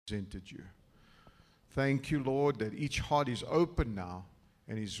presented you. Thank you, Lord, that each heart is open now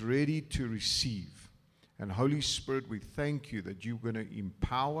and is ready to receive. And Holy Spirit, we thank you that you're going to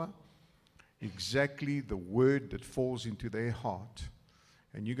empower exactly the word that falls into their heart.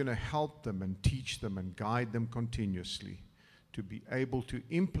 And you're going to help them and teach them and guide them continuously to be able to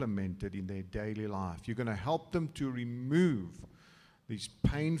implement it in their daily life. You're going to help them to remove these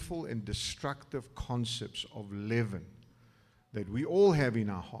painful and destructive concepts of leaven that we all have in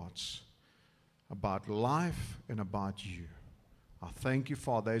our hearts about life and about you. I thank you,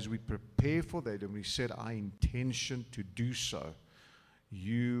 Father, as we prepare for that and we set our intention to do so,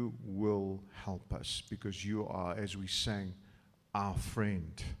 you will help us because you are, as we sang, our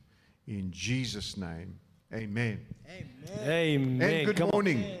friend. In Jesus' name, amen. Amen. Amen. And good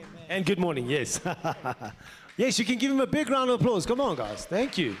morning. Amen. And good morning, yes. Yes, you can give him a big round of applause. Come on, guys.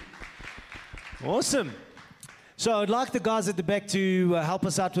 Thank you. Awesome. So I'd like the guys at the back to help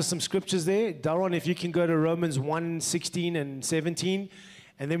us out with some scriptures there. Daron, if you can go to Romans 1:16 and 17.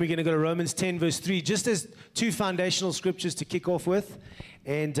 And then we're going to go to Romans 10, verse 3, just as two foundational scriptures to kick off with.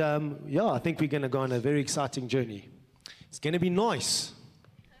 And yeah, I think we're going to go on a very exciting journey. It's going to be nice.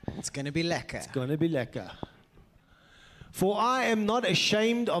 It's going to be lekker. It's going to be lekker. For I am not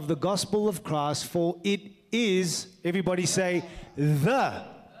ashamed of the gospel of Christ, for it is, everybody say, the.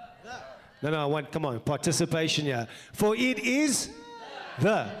 No, I want, come on, participation here. For it is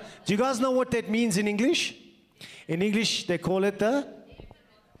the. Do you guys know what that means in English? In English, they call it the.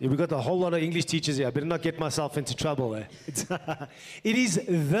 Yeah, we've got a whole lot of English teachers here. I better not get myself into trouble. It is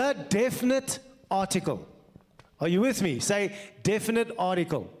the definite article. Are you with me? Say, definite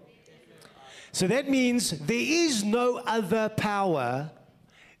article. So that means there is no other power.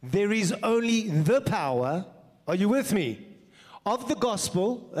 There is only the power. Are you with me? Of the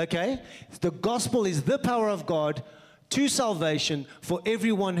gospel, okay? The gospel is the power of God to salvation for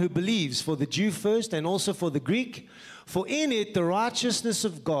everyone who believes, for the Jew first and also for the Greek. For in it the righteousness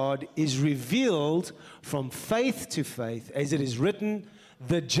of God is revealed from faith to faith, as it is written,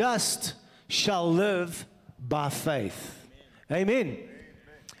 the just shall live by faith. Amen.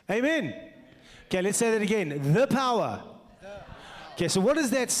 Amen. Okay, let's say that again. The power. Okay, so what is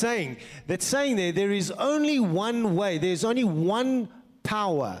that saying? That's saying there is only one way, there's only one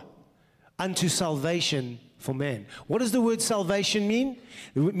power unto salvation for man. What does the word salvation mean?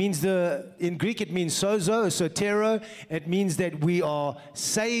 It means in Greek it means sozo, sotero. It means that we are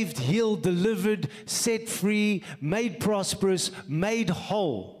saved, healed, delivered, set free, made prosperous, made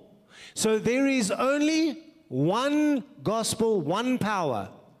whole. So there is only one gospel, one power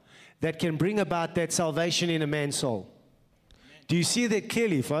that can bring about that salvation in a man's soul. Do you see that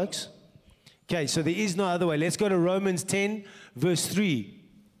clearly, folks? Okay, so there is no other way. Let's go to Romans 10, verse 3.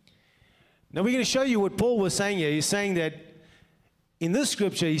 Now we're going to show you what Paul was saying here. He's saying that in this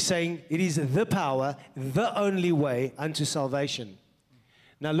scripture, he's saying it is the power, the only way unto salvation.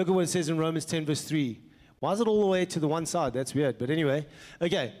 Now look at what it says in Romans 10, verse 3. Why is it all the way to the one side? That's weird. But anyway,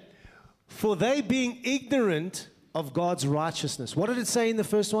 okay. For they being ignorant of God's righteousness. What did it say in the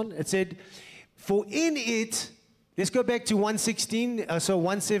first one? It said, for in it, let's go back to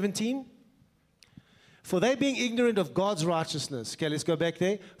 117. For they being ignorant of God's righteousness. Okay, let's go back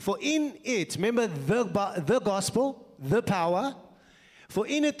there. For in it, remember the gospel, the power. For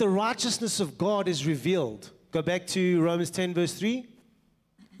in it the righteousness of God is revealed. Go back to Romans 10 verse 3.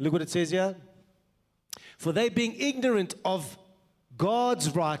 Look what it says here. For they being ignorant of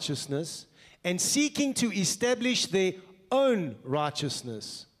God's righteousness and seeking to establish their own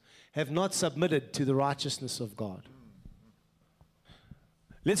righteousness have not submitted to the righteousness of God.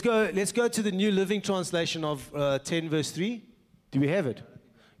 Let's go to the New Living Translation of 10 verse 3. Do we have it?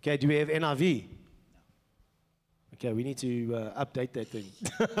 Okay, do we have NIV? Okay, we need to update that thing.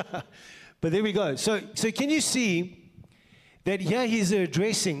 But there we go. So can you see that here he's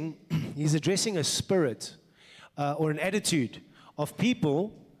addressing a spirit or an attitude of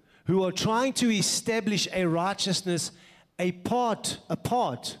people who are trying to establish a righteousness apart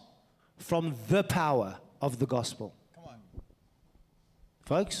from the power of the gospel.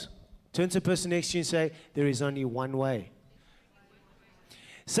 Folks, turn to the person next to you and say, there is only one way.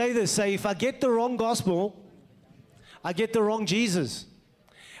 Say this, say, if I get the wrong gospel, I get the wrong Jesus.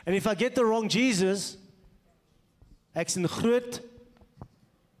 And if I get the wrong Jesus, ek's 'n groot.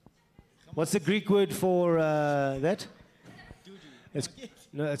 What's the Greek word for that? It's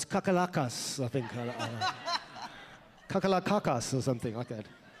kakalakas, I think. Kakalakakas or something like that.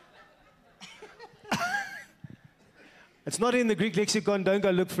 It's not in the Greek lexicon. Don't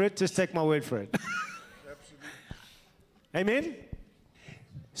go look for it. Just take my word for it. Absolutely. Amen?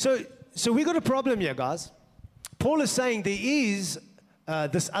 So we got a problem here, guys. Paul is saying there is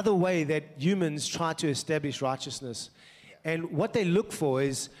this other way that humans try to establish righteousness. And what they look for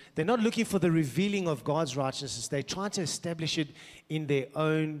is, they're not looking for the revealing of God's righteousness. They try to establish it in their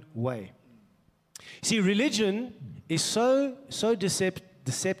own way. See, religion is so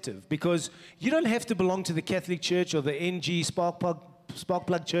deceptive, because you don't have to belong to the Catholic Church or the NG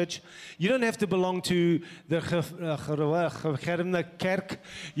Sparkplug Church. You don't have to belong to the Gereformeerde Kerk.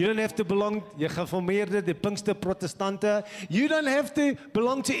 You don't have to belong to the Gereformeerde, the Pinkster Protestante. You don't have to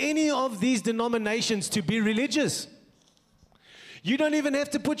belong to any of these denominations to be religious. You don't even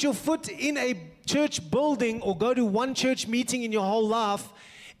have to put your foot in a church building or go to one church meeting in your whole life,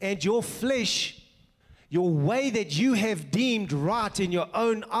 and your flesh, your way that you have deemed right in your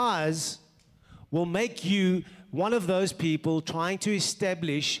own eyes, will make you one of those people trying to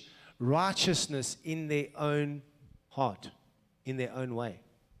establish righteousness in their own heart, in their own way.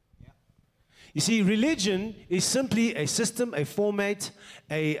 You see, religion is simply a system, a format,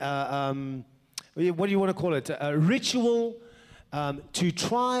 what do you want to call it? A ritual to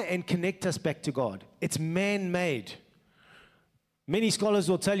try and connect us back to God. It's man-made. Many scholars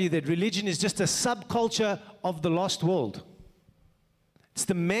will tell you that religion is just a subculture of the lost world. It's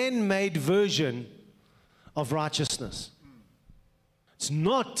the man-made version of righteousness. It's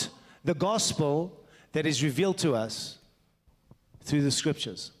not the gospel that is revealed to us through the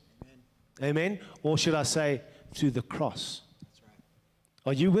scriptures. Amen? Or should I say, through the cross. That's right.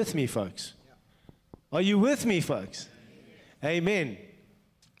 Are you with me, folks? Yeah. Are you with me, folks? Amen.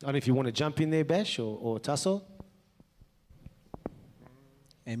 I don't know if you want to jump in there, Bash or Taso.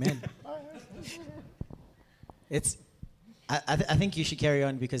 Amen. I think you should carry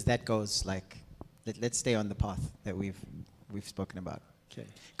on, because that goes like, let's stay on the path that we've spoken about. Okay.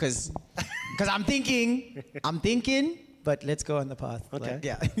 Because I'm thinking, but let's go on the path. Okay. Like,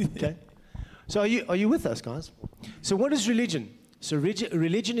 yeah. Okay. So are you with us, guys? So what is religion? So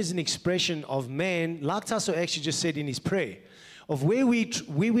religion is an expression of man, like Taso actually just said in his prayer, of where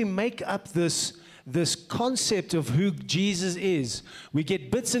we make up this concept of who Jesus is. We get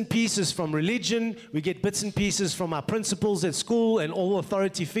bits and pieces from religion. We get bits and pieces from our principals at school and all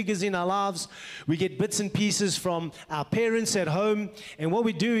authority figures in our lives. We get bits and pieces from our parents at home. And what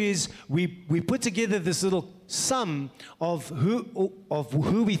we do is we put together this little sum of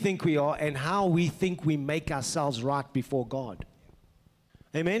who we think we are and how we think we make ourselves right before God.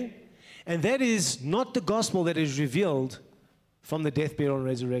 Amen? And that is not the gospel that is revealed from the death, burial, and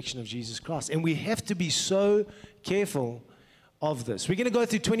resurrection of Jesus Christ. And we have to be so careful of this. We're going to go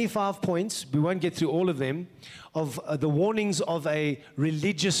through 25 points. We won't get through all of them, of the warnings of a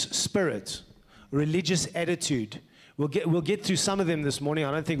religious spirit, religious attitude. We'll get through some of them this morning.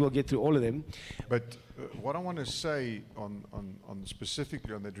 I don't think we'll get through all of them. But what I want to say on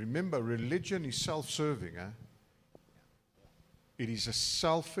specifically on that, remember, religion is self-serving. It is a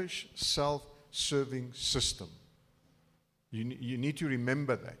selfish, self-serving system. You need to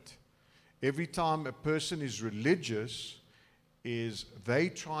remember that. Every time a person is religious, is they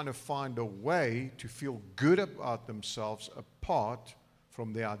trying to find a way to feel good about themselves apart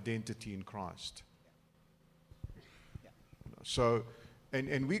from their identity in Christ. So,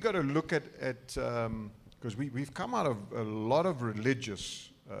 and we got to look at because we've come out of a lot of religious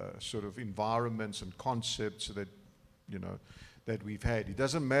sort of environments and concepts that, that we've had. It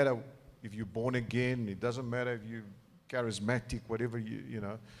doesn't matter if you're born again. It doesn't matter if you're charismatic, whatever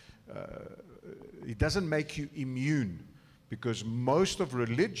it doesn't make you immune, because most of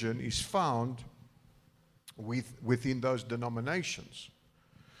religion is found within those denominations.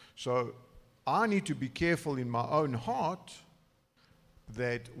 So I need to be careful in my own heart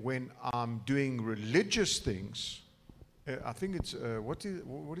that when I'm doing religious things, I think it's what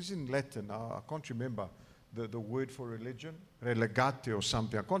is in Latin? I can't remember the word for religion, relegate or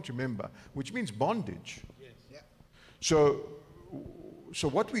something. I can't remember, which means bondage. So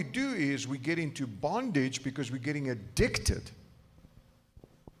what we do is we get into bondage because we're getting addicted,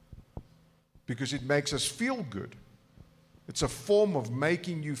 because it makes us feel good. It's a form of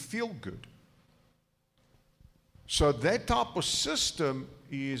making you feel good. So that type of system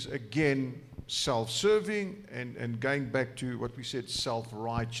is, again, self-serving and going back to what we said,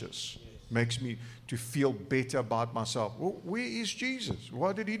 self-righteous. Makes me to feel better about myself. Well, where is Jesus?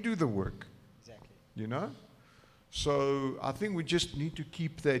 Why did he do the work? Exactly. So I think we just need to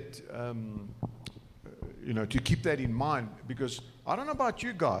keep that, to keep that in mind, because I don't know about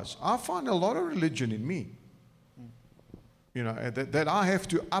you guys, I find a lot of religion in me, that I have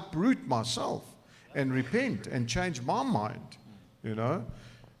to uproot myself and repent and change my mind, and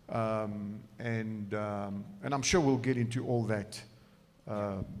I'm sure we'll get into all that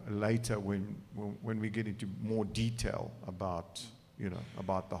later when we get into more detail about,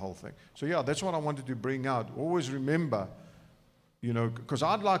 about the whole thing. So yeah, that's what I wanted to bring out. Always remember, because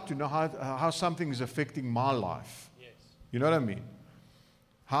I'd like to know how something is affecting my life. Yes. You know what I mean?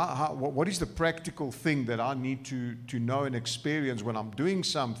 What is the practical thing that I need to know and experience when I'm doing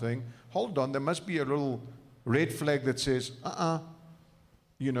something? Hold on, there must be a little red flag that says,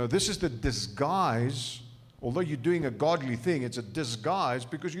 this is the disguise. Although you're doing a godly thing, it's a disguise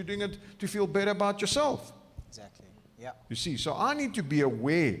because you're doing it to feel better about yourself. Exactly. Yeah. You see, so I need to be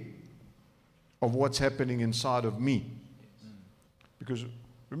aware of what's happening inside of me. Yes. Because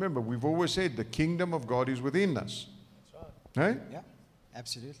remember, we've always said the kingdom of God is within us. That's right. Right? Yeah,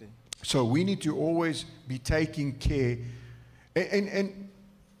 absolutely. So we need to always be taking care. And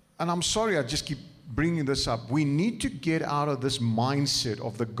I'm sorry, I just keep bringing this up. We need to get out of this mindset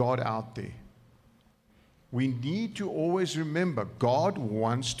of the God out there. We need to always remember God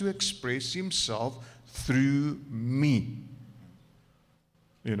wants to express himself through me.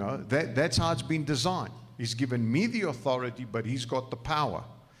 That's how it's been designed. He's given me the authority, but he's got the power.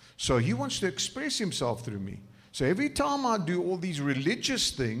 So he wants to express himself through me. So every time I do all these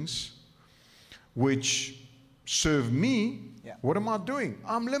religious things which serve me, what am I doing?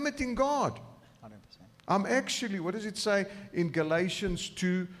 I'm limiting God. 100%. I'm actually, what does it say in Galatians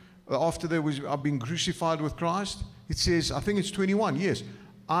 2? After I've been crucified with Christ, it says, I think it's 21, yes,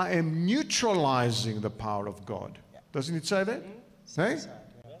 I am neutralizing the power of God. Yeah. Doesn't it say that? Mm-hmm. Hey?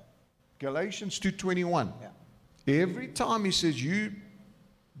 Yeah. Galatians 2:21. Yeah. Every time he says you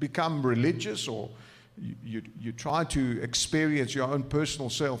become religious or you try to experience your own personal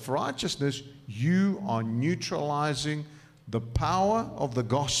self-righteousness, you are neutralizing the power of the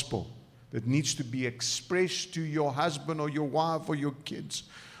gospel that needs to be expressed to your husband or your wife or your kids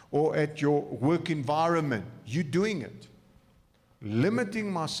or at your work environment. You're doing it. Limiting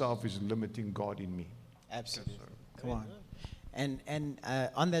myself is limiting God in me. Absolutely. Come on. And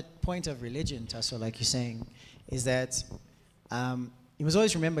on that point of religion, Taso, like you're saying, is that you must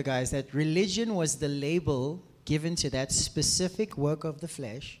always remember, guys, that religion was the label given to that specific work of the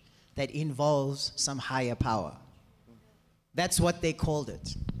flesh that involves some higher power. That's what they called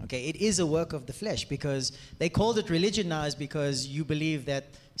it. Okay, it is a work of the flesh because they called it religion now is because you believe that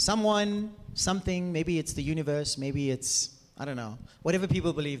someone, something, maybe it's the universe, maybe it's, I don't know, whatever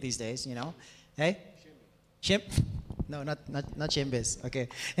people believe these days, Hey? Shim? No, not Shembes, okay.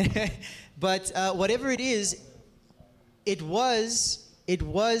 But whatever it is, it was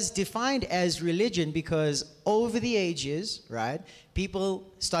defined as religion because over the ages, right,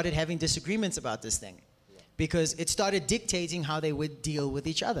 people started having disagreements about this thing. Because it started dictating how they would deal with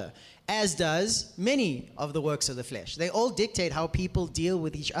each other, as does many of the works of the flesh. They all dictate how people deal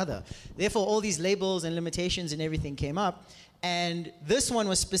with each other. Therefore, all these labels and limitations and everything came up. And this one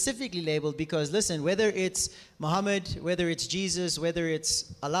was specifically labeled because, listen, whether it's Muhammad, whether it's Jesus, whether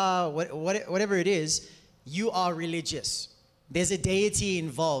it's Allah, whatever it is, you are religious. There's a deity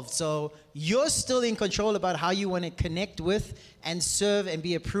involved. So you're still in control about how you want to connect with and serve and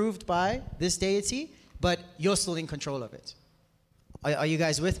be approved by this deity, but you're still in control of it. Are you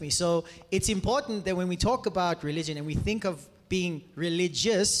guys with me? So it's important that when we talk about religion and we think of being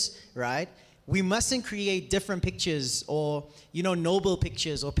religious, right, we mustn't create different pictures or, noble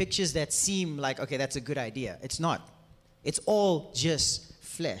pictures or pictures that seem like, okay, that's a good idea. It's not. It's all just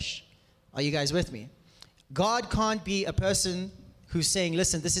flesh. Are you guys with me? God can't be a person who's saying,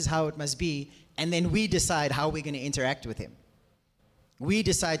 listen, this is how it must be, and then we decide how we're going to interact with him. We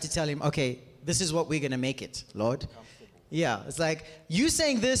decide to tell him, okay, this is what we're going to make it, Lord. Yeah, it's like, you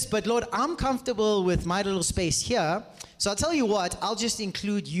saying this, but Lord, I'm comfortable with my little space here. So I'll tell you what, I'll just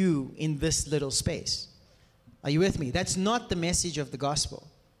include you in this little space. Are you with me? That's not the message of the gospel,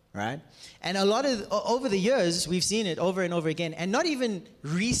 right? And over the years, we've seen it over and over again. And not even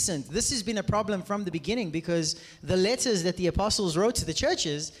recent. This has been a problem from the beginning because the letters that the apostles wrote to the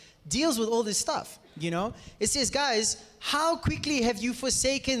churches deals with all this stuff, It says, guys, how quickly have you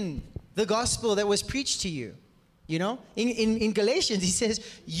forsaken the gospel that was preached to you? In Galatians, he says,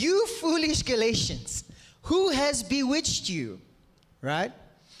 you foolish Galatians, who has bewitched you? Right?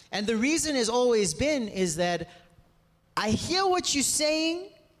 And the reason has always been is that I hear what you're saying,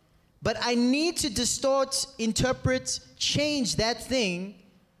 but I need to distort, interpret, change that thing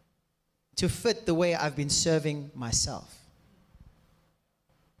to fit the way I've been serving myself.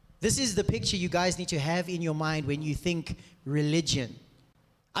 This is the picture you guys need to have in your mind when you think religion.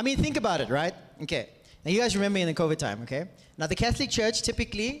 I mean, think about it, right? Okay. Now, you guys remember in the COVID time, okay? Now, the Catholic Church,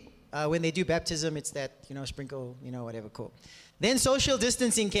 typically, when they do baptism, it's that, sprinkle, whatever, cool. Then social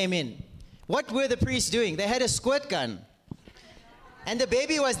distancing came in. What were the priests doing? They had a squirt gun. And the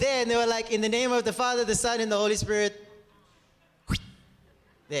baby was there, and they were like, in the name of the Father, the Son, and the Holy Spirit.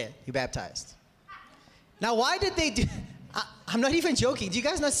 There, you're baptized. Now, why did they do... I'm not even joking. Do you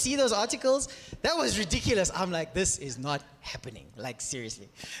guys not see those articles? That was ridiculous. I'm like, this is not happening. Like, seriously.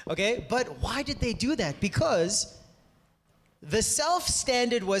 Okay? But why did they do that? Because the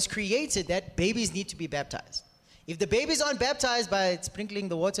self-standard was created that babies need to be baptized. If the babies aren't baptized by sprinkling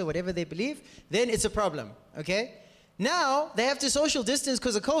the water, whatever they believe, then it's a problem. Okay? Now, they have to social distance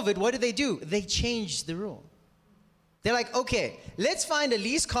because of COVID. What do? They changed the rule. They're like, okay, let's find a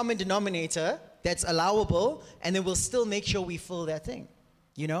least common denominator that's allowable, and then we'll still make sure we fill that thing,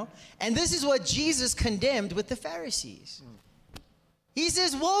 you know? And this is what Jesus condemned with the Pharisees. He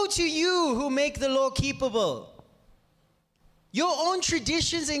says, woe to you who make the law keepable. Your own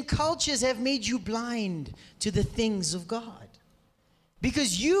traditions and cultures have made you blind to the things of God.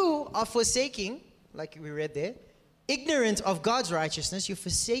 Because you are forsaking, like we read there, ignorant of God's righteousness. You're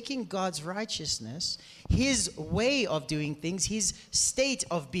forsaking God's righteousness, His way of doing things, His state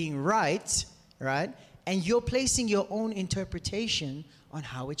of being right? And you're placing your own interpretation on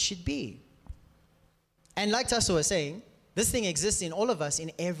how it should be. And like Taso was saying, this thing exists in all of us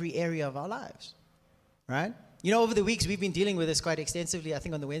in every area of our lives, right? You know, over the weeks, we've been dealing with this quite extensively, I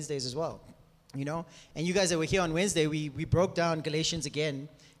think on the Wednesdays as well, you know? And you guys that were here on Wednesday, we broke down Galatians again,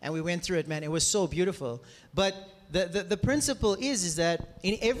 and we went through it, man. It was so beautiful. But the principle is that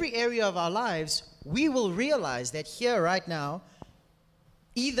in every area of our lives, we will realize that here right now,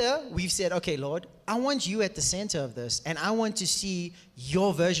 either we've said, okay, Lord, I want you at the center of this, and I want to see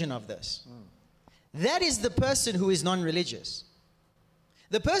your version of this. That is the person who is non-religious.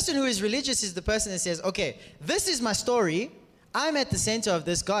 The person who is religious is the person that says, okay, this is my story. I'm at the center of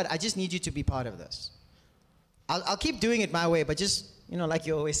this. God, I just need you to be part of this. I'll keep doing it my way, but just, you know, like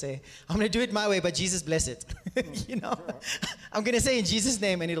you always say, I'm going to do it my way, but Jesus bless it. You know, I'm going to say in Jesus'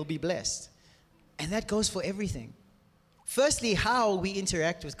 name, and it'll be blessed. And that goes for everything. Firstly, how we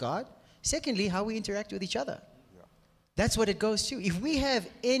interact with God. Secondly, how we interact with each other. That's what it goes to. If we have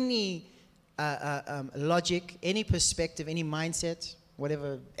any logic, any perspective, any mindset,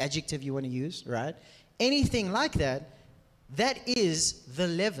 whatever adjective you want to use, right? Anything like that, that is the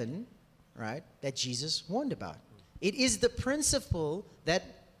leaven, right, that Jesus warned about. It is the principle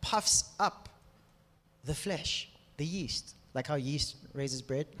that puffs up the flesh, the yeast. Like how yeast raises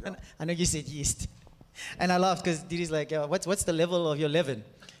bread. Yeah. I know you said yeast. And I laughed because Didi's like, yeah, what's the level of your leaven?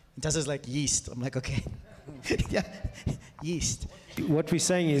 And Tasa's like, yeast. I'm like, okay. Yeah, yeast. What we're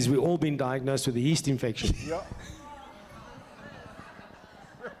saying is we've all been diagnosed with a yeast infection. Yeah.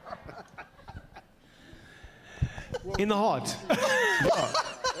 In the heart. Yeah.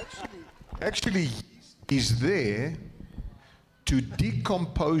 Actually, yeast is there to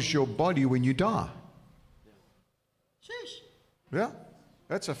decompose your body when you die. Yeah,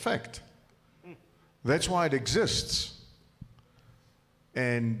 that's a fact. That's why it exists.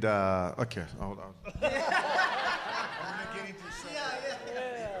 And, okay, hold on.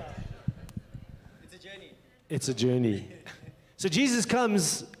 It's a journey. So Jesus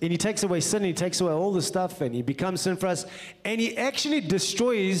comes and He takes away sin, He takes away all the stuff, and He becomes sin for us. And He actually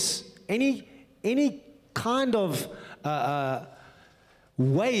destroys any kind of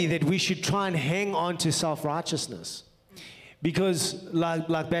way that we should try and hang on to self-righteousness. Because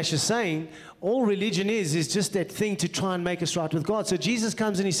like Bash is saying, all religion is just that thing to try and make us right with God. So Jesus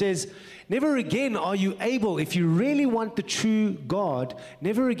comes and He says, never again are you able, if you really want the true God,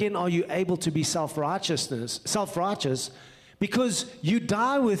 never again are you able to be self-righteous, because you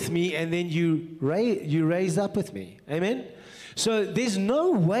die with me and then you raised up with me. Amen? So there's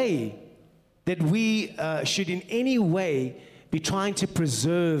no way that we should in any way be trying to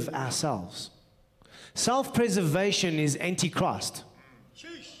preserve ourselves. Self-preservation is antichrist.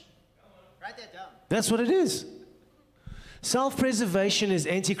 Write that down. That's what it is. Self-preservation is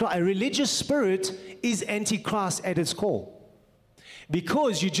antichrist. A religious spirit is antichrist at its core.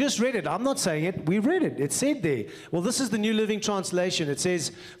 Because you just read it. I'm not saying it. We read it. It said there. Well, this is the New Living Translation. It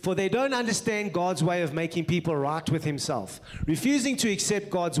says, for they don't understand God's way of making people right with Himself. Refusing to accept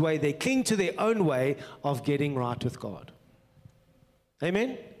God's way, they cling to their own way of getting right with God.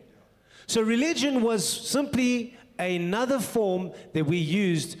 Amen? So religion was simply another form that we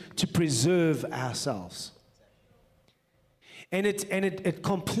used to preserve ourselves. And it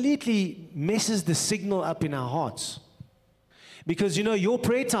completely messes the signal up in our hearts. Because, you know, your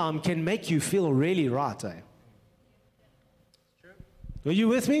prayer time can make you feel really right, eh? Are you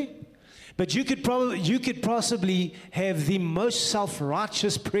with me? But you could possibly have the most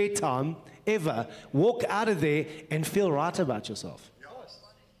self-righteous prayer time ever, walk out of there and feel right about yourself.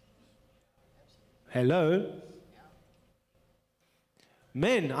 Hello?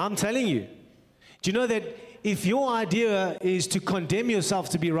 Men, I'm telling you. Do you know that if your idea is to condemn yourself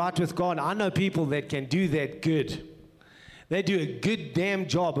to be right with God, I know people that can do that good. They do a good damn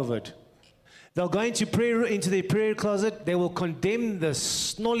job of it. They'll go into their prayer closet, they will condemn the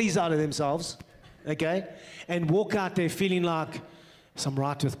snollies out of themselves, okay, and walk out there feeling like, I'm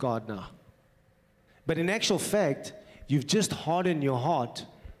right with God now. But in actual fact, you've just hardened your heart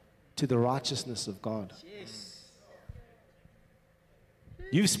to the righteousness of God.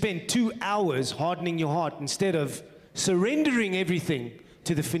 You've spent 2 hours hardening your heart instead of surrendering everything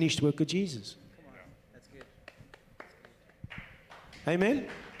to the finished work of Jesus. Come on. That's good. Amen?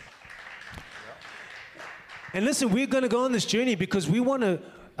 And listen, we're going to go on this journey because we want to,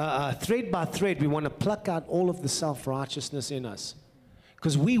 thread by thread, we want to pluck out all of the self-righteousness in us.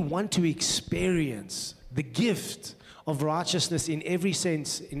 Because we want to experience the gift of righteousness in every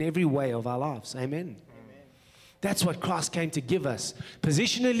sense, in every way of our lives. Amen? That's what Christ came to give us,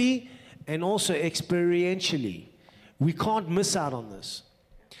 positionally and also experientially. We can't miss out on this.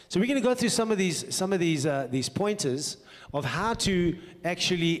 So we're going to go through some of these pointers of how to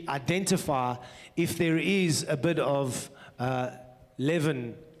actually identify if there is a bit of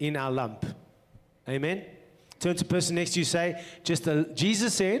leaven in our lump. Amen. Turn to the person next to you. Say,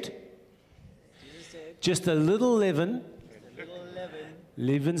 Jesus said, just a little leaven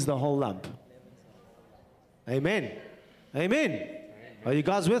leavens the whole lump. Amen. Amen. Are you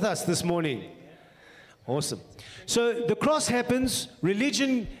guys with us this morning? Awesome. So the cross happens,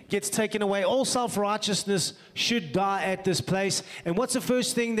 religion gets taken away, all self-righteousness should die at this place. And what's the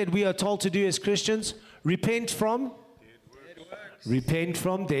first thing that we are told to do as Christians? Repent from? Dead works. Repent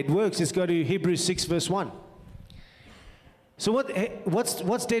from dead works. Let's go to Hebrews 6 verse 1. So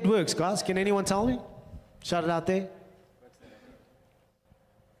what's dead works, guys? Can anyone tell me? Shout it out there.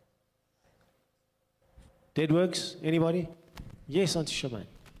 Dead works? Anybody? Yes, Auntie Shemaine.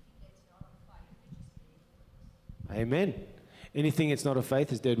 Amen. Anything that's not of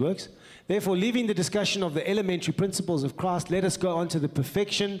faith is dead works. Therefore, leaving the discussion of the elementary principles of Christ, let us go on to the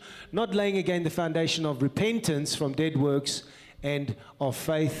perfection, not laying again the foundation of repentance from dead works and of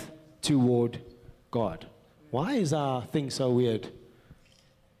faith toward God. Why is our thing so weird?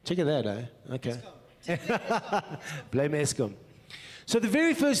 Check it out, eh? Okay. Blame Eskom. So the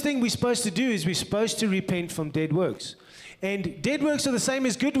very first thing we're supposed to do is we're supposed to repent from dead works. And dead works are the same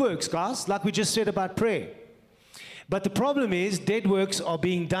as good works, guys, like we just said about prayer. But the problem is dead works are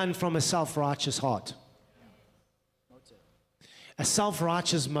being done from a self-righteous heart. A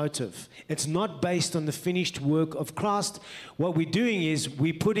self-righteous motive. It's not based on the finished work of Christ. What we're doing is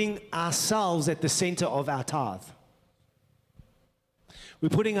we're putting ourselves at the center of our tithe. We're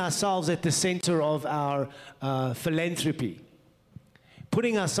putting ourselves at the center of our philanthropy.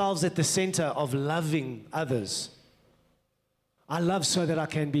 Putting ourselves at the center of loving others. I love so that I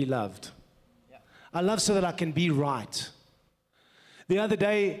can be loved. Yeah. I love so that I can be right. The other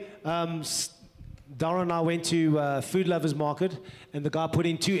day, Dara and I went to Food Lovers Market, and the guy put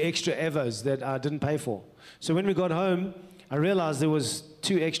in 2 extra Evos that I didn't pay for. So when we got home, I realized there was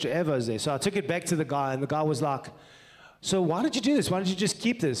 2 extra Evos there. So I took it back to the guy, and the guy was like, so why did you do this? Why didn't you just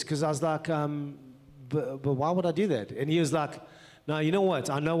keep this? Because I was like, but why would I do that? And he was like, no, you know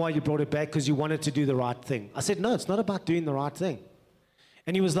what? I know why you brought it back, because you wanted to do the right thing. I said, no, it's not about doing the right thing.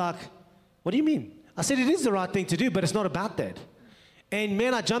 And he was like, what do you mean? I said, it is the right thing to do, but it's not about that. And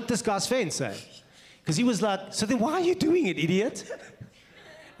man, I jumped this guy's fence, eh? Because he was like, so then why are you doing it, idiot?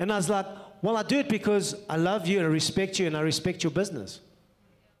 And I was like, well, I do it because I love you and I respect you and I respect your business.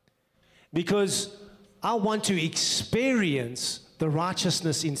 Because I want to experience the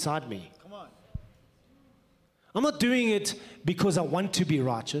righteousness inside me. I'm not doing it because I want to be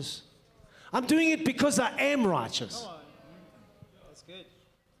righteous. I'm doing it because I am righteous. That's good.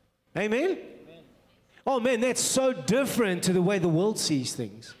 Amen? Amen. Oh man, that's so different to the way the world sees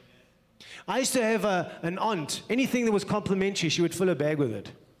things. I used to have an aunt. Anything that was complimentary, she would fill a bag with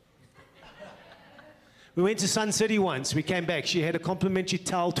it. We went to Sun City once. We came back. She had a complimentary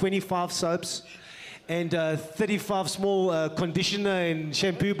towel, 25 soaps, and 35 small conditioner and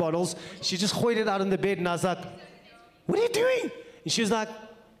shampoo bottles. She just hoiked it out on the bed, and I was like, what are you doing? And she was like,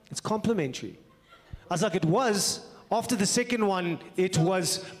 it's complimentary. I was like, it was. After the second one, it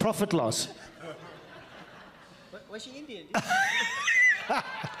was profit loss. Was she Indian?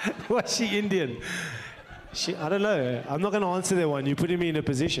 Was she Indian? I don't know. I'm not going to answer that one. You're putting me in a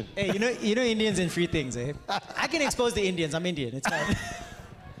position. Hey, you know Indians and free things, eh? I can expose the Indians. I'm Indian. It's fine.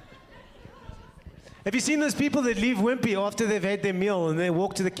 Have you seen those people that leave wimpy after they've had their meal and they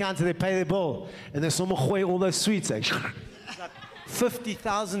walk to the counter, they pay their bill, and they somehow all those sweets, like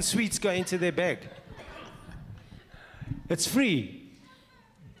 50,000 sweets go into their bag. It's free.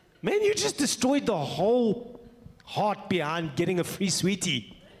 Man, you just destroyed the whole heart behind getting a free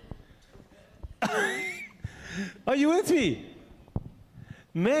sweetie. Are you with me?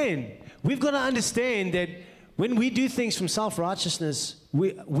 Man, we've got to understand that when we do things from self-righteousness,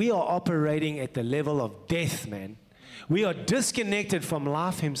 we are operating at the level of death, man. We are disconnected from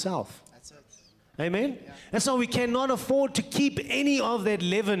life himself. That's it. Amen? And so we cannot afford to keep any of that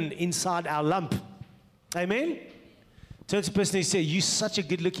leaven inside our lump. Amen? Turn to the person and say, you're such a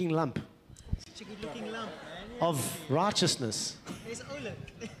good-looking lump Such a good-looking lump, man. of righteousness. There's Ola.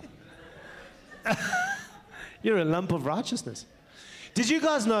 You're a lump of righteousness. Did you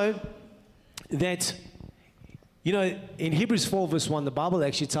guys know that, you know, in Hebrews 4 verse 1, the Bible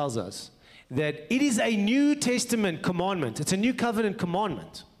actually tells us that it is a New Testament commandment. It's a new covenant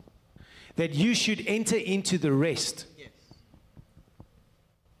commandment that you should enter into the rest. Yes.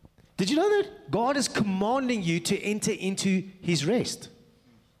 Did you know that? God is commanding you to enter into his rest.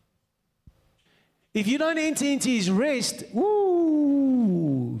 If you don't enter into his rest,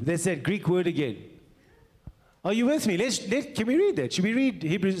 woo, that's that Greek word again. Are you with me? Can we read that? Should we read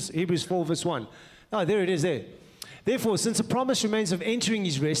Hebrews 4 verse 1? Oh, there it is there. Therefore, since a promise remains of entering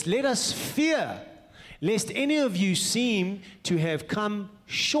his rest, let us fear, lest any of you seem to have come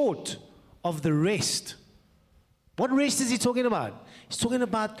short of the rest. What rest is he talking about? He's talking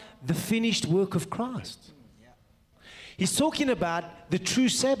about the finished work of Christ. He's talking about the true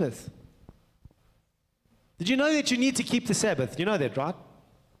Sabbath. Did you know that you need to keep the Sabbath? You know that, right?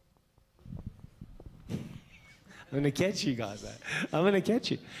 I'm going to catch you guys. I'm going to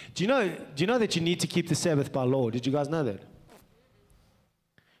catch you. Do you know that you need to keep the Sabbath by law? Did you guys know that?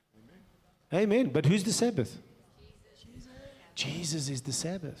 Amen. But who's the Sabbath? Jesus is the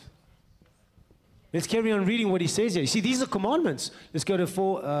Sabbath. Let's carry on reading what he says here. You see, these are commandments. Let's go to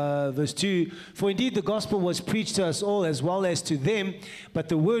 4, verse 2. For indeed the gospel was preached to us all as well as to them, but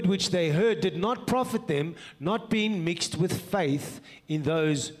the word which they heard did not profit them, not being mixed with faith in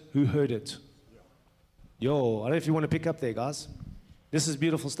those who heard it. Yo, I don't know if you want to pick up there, guys. This is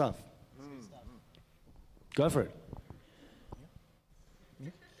beautiful stuff. Go for it.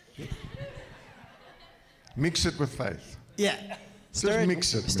 Mix it with faith. Yeah. Just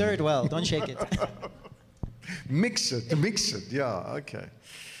mix it. Stir it well. Don't shake it. Mix it. Yeah, okay.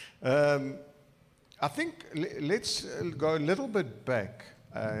 I think let's go a little bit back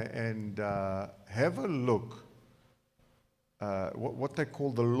and have a look what they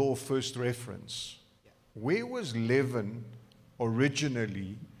call the law first reference. Where was leaven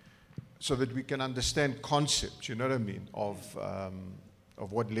originally, so that we can understand concepts, you know what I mean, of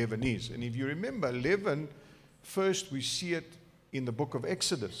what leaven is. And if you remember, leaven, first we see it in the book of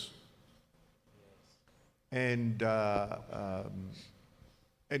Exodus. And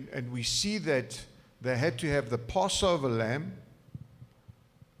we see that they had to have the Passover lamb,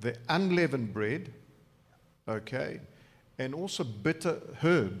 the unleavened bread, okay, and also bitter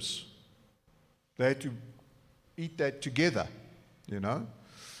herbs. They had to eat that together, you know.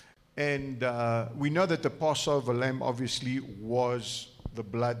 And we know that the Passover lamb obviously was the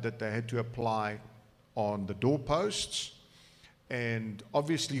blood that they had to apply on the doorposts. And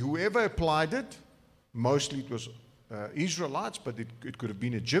obviously whoever applied it, mostly it was Israelites, but it could have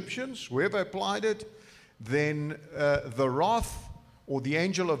been Egyptians, whoever applied it, then the wrath or the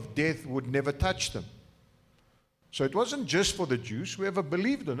angel of death would never touch them. So it wasn't just for the Jews. Whoever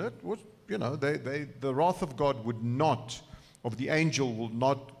believed in it was, you know, the wrath of God would not, of the angel will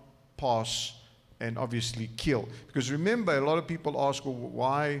not pass and obviously kill. Because remember, a lot of people ask, well,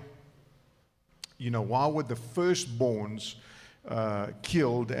 why were the firstborns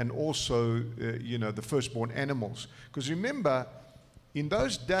killed, and also, the firstborn animals? Because remember, in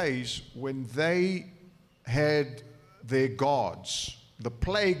those days when they had their gods, the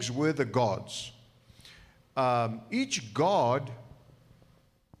plagues were the gods. Each god,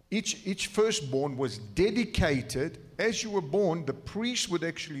 each firstborn was dedicated. As you were born, the priest would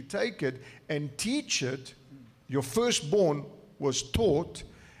actually take it and teach it. Your firstborn was taught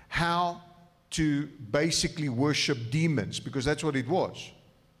how to basically worship demons, because that's what it was.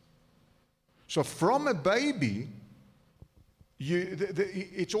 So from a baby,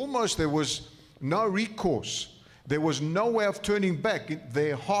 it's almost, there was no recourse. There was no way of turning back.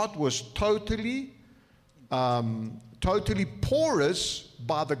 Their heart was totally porous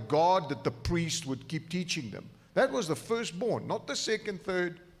by the God that the priest would keep teaching them. That was the firstborn, not the second,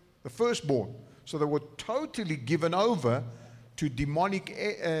 third, the firstborn. So they were totally given over to demonic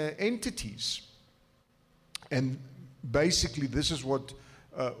entities. And basically this is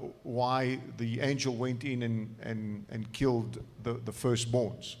why the angel went in and killed the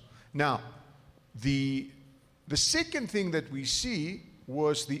firstborns. Now, the second thing that we see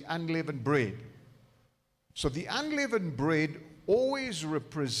was the unleavened bread. So the unleavened bread always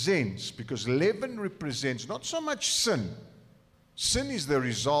represents, because leaven represents not so much sin. Sin is the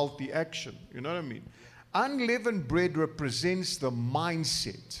result, the action. You know what I mean? Unleavened bread represents the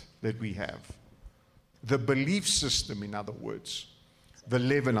mindset that we have. The belief system, in other words. The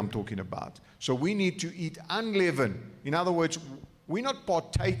leaven I'm talking about. So we need to eat unleavened. In other words, we're not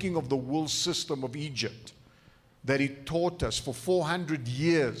partaking of the world system of Egypt that he taught us for 400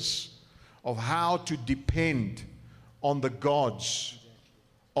 years of how to depend on the gods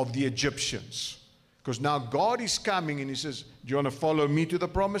of the Egyptians. Because now God is coming and he says, do you want to follow me to the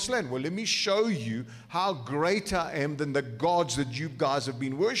promised land? Well, let me show you how great I am than the gods that you guys have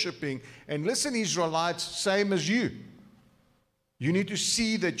been worshiping. And listen, Israelites, same as you. You need to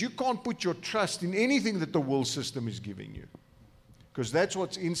see that you can't put your trust in anything that the world system is giving you. Because that's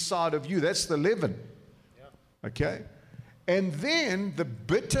what's inside of you. That's the leaven. Okay? And then the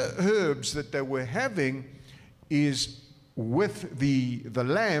bitter herbs that they were having is with the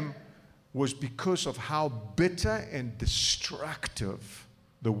lamb was because of how bitter and destructive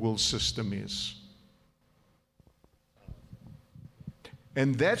the world system is.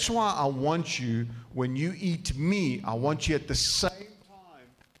 And that's why I want you, when you eat me, I want you at the same time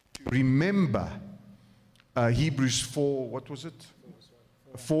to remember Hebrews 4, what was it?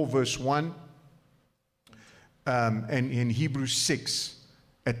 4 verse 1. And in Hebrews 6.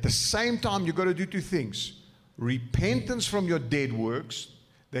 At the same time, you've got to do two things. Repentance from your dead works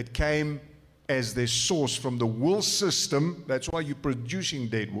that came as their source from the world system. That's why you're producing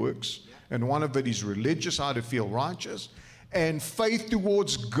dead works. And one of it is religious, how to feel righteous. And faith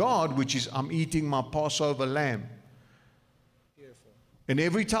towards God, which is I'm eating my Passover lamb. Beautiful. And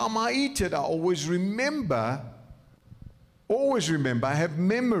every time I eat it, I always remember, I have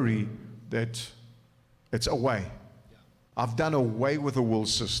memory that it's away. I've done away with the world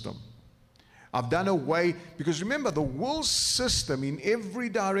system. I've done away, because remember, the world system in every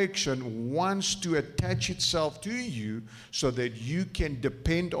direction wants to attach itself to you so that you can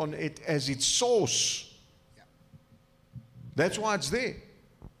depend on it as its source. That's why it's there.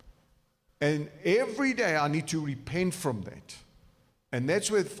 And every day I need to repent from that. And that's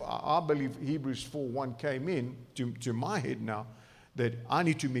where I believe Hebrews 4:1 came in to my head now, that I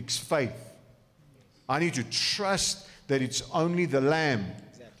need to mix faith. I need to trust that it's only the lamb,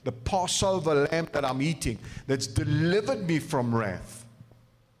 the Passover lamb that I'm eating, that's delivered me from wrath.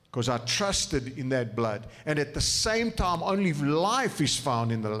 Because I trusted in that blood. And at the same time, only life is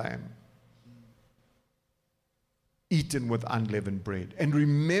found in the lamb. Eaten with unleavened bread. And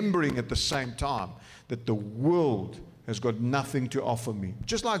remembering at the same time that the world has got nothing to offer me.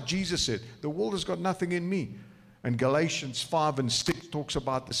 Just like Jesus said, the world has got nothing in me. And Galatians 5 and 6 talks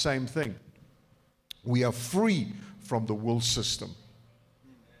about the same thing. We are free from the world system.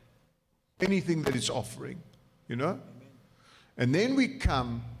 Anything that it's offering, you know? And then we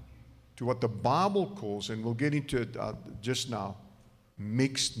come to what the Bible calls, and we'll get into it just now,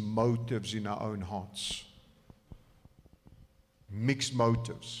 mixed motives in our own hearts. Mixed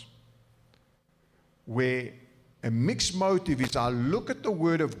motives. Where a mixed motive is I look at the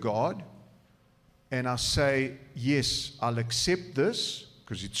Word of God and I say, yes, I'll accept this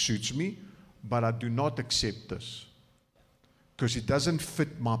because it suits me, but I do not accept this because it doesn't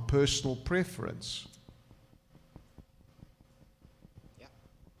fit my personal preference. Yeah.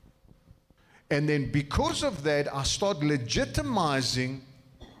 And then because of that, I start legitimizing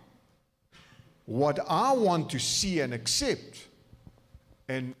what I want to see and accept,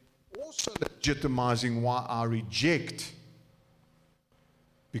 and also legitimizing why I reject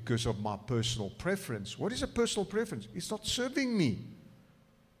because of my personal preference. What is a personal preference? It's not serving me.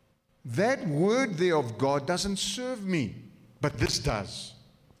 That word there of God doesn't serve me, but this does.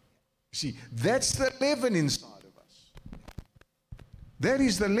 See, that's the leaven inside of us. That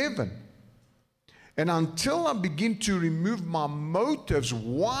is the leaven. And until I begin to remove my motives,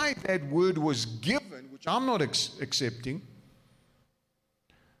 why that word was given, which I'm not accepting,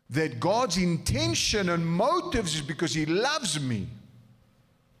 that God's intention and motives is because He loves me.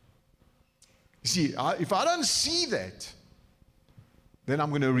 You see, if I don't see that, then I'm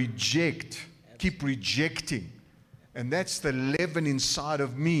going to reject, keep rejecting. And that's the leaven inside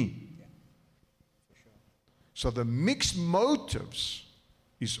of me. So the mixed motives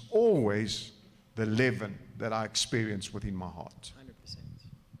is always the leaven that I experience within my heart. 100%.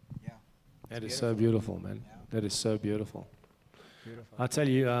 Yeah. That is so beautiful, man. Yeah. That is so beautiful. Beautiful. I'll tell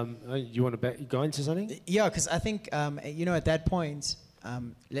you, you want to go into something? Yeah, because I think, at that point,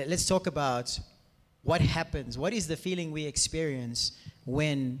 let's talk about what happens. What is the feeling we experience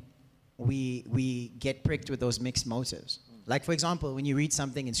when we get pricked with those mixed motives? Like, for example, when you read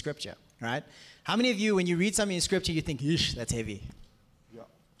something in Scripture, right? How many of you, when you read something in Scripture, you think, "Ish, that's heavy"? Yeah.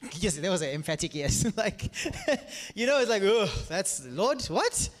 Yes, there was an emphatic yes. Like, you know, it's like, "Oh, that's Lord.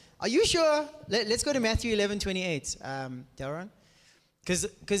 What? Are you sure?" Let's go to Matthew 11:28, Delron,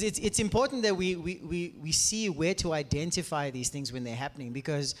 because it's important that we see where to identify these things when they're happening.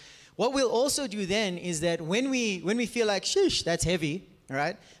 Because what we'll also do then is that when we feel like, "Sheesh, that's heavy,"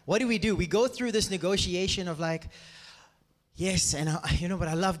 right? What do? We go through this negotiation of like, "Yes, and but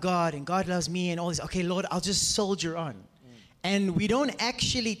I love God, and God loves me, and all this. Okay, Lord, I'll just soldier on." And we don't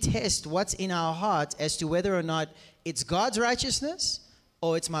actually test what's in our heart as to whether or not it's God's righteousness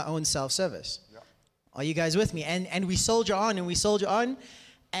or it's my own self-service. Yeah. Are you guys with me? And we soldier on, and we soldier on,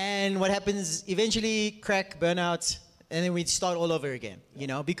 and what happens eventually? Crack, burnout, and then we start all over again,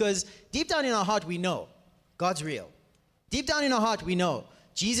 because deep down in our heart we know God's real. Deep down in our heart we know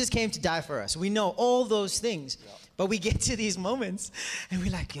Jesus came to die for us. We know all those things. Yeah. But we get to these moments and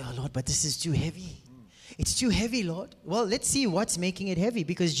we're like, "Yo, Lord, but this is too heavy. It's too heavy, Lord." Well, let's see what's making it heavy,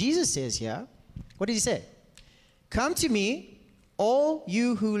 because Jesus says here, what did he say? "Come to me, all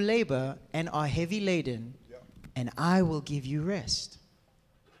you who labor and are heavy laden, and I will give you rest."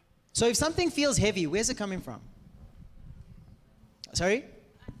 So if something feels heavy, where's it coming from? Sorry?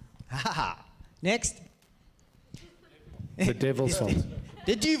 Next. The devil's fault.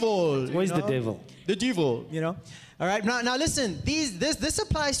 The devil. Where's the devil? The devil, All right, now listen, this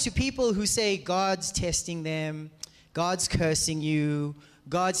applies to people who say God's testing them, God's cursing you,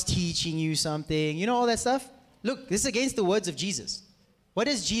 God's teaching you something, all that stuff. Look, this is against the words of Jesus. What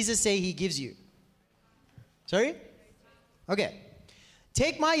does Jesus say he gives you? Sorry? Okay.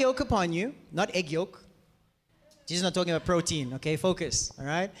 "Take my yoke upon you," not egg yolk. Jesus is not talking about protein, okay? Focus, all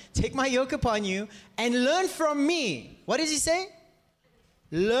right? "Take my yoke upon you and learn from me." What does he say?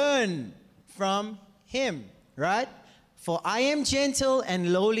 Learn from him, right? "For I am gentle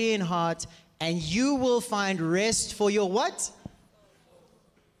and lowly in heart, and you will find rest for your" what?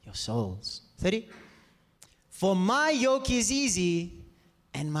 Your souls. 30. "For my yoke is easy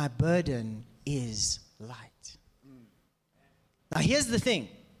and my burden is light." Now here's the thing.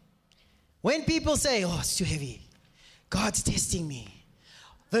 When people say, "Oh, it's too heavy. God's testing me.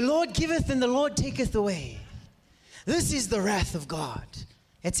 The Lord giveth and the Lord taketh away. This is the wrath of God,"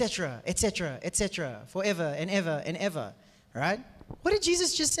 etc., etc., etc., forever and ever and ever, right? What did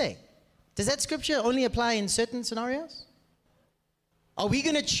Jesus just say? Does that scripture only apply in certain scenarios? Are we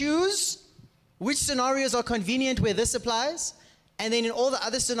going to choose which scenarios are convenient where this applies, and then in all the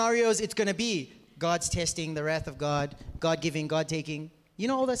other scenarios it's going to be God's testing, the wrath of God, God giving, God taking,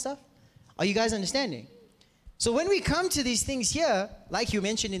 all that stuff? Are you guys understanding? So when we come to these things here, like you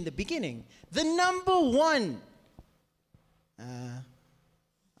mentioned in the beginning, the number one,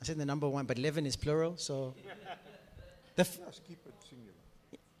 I said the number one, but leaven is plural, so Just keep it singular.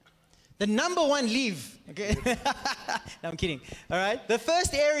 the number one leave. Okay, no, I'm kidding. All right, the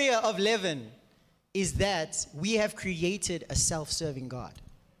first area of leaven is that we have created a self-serving God.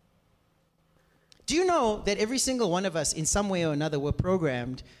 Do you know that every single one of us, in some way or another, were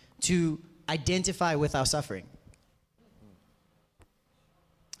programmed to identify with our suffering?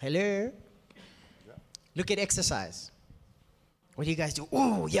 Hello? Look at exercise. What do you guys do?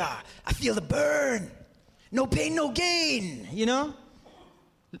 "Oh, yeah, I feel the burn. No pain, no gain,"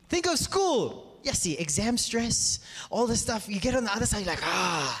 Think of school. Yeah, see, exam stress, all the stuff. You get on the other side, you're like,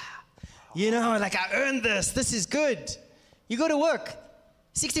 like I earned this. This is good. You go to work,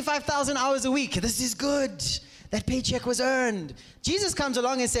 65,000 hours a week. This is good. That paycheck was earned. Jesus comes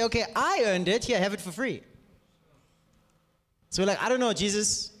along and says, "Okay, I earned it. Here, have it for free." So we're like, "I don't know,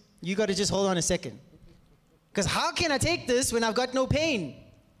 Jesus. You got to just hold on a second. Because how can I take this when I've got no pain?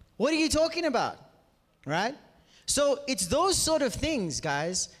 What are you talking about?" Right? So it's those sort of things,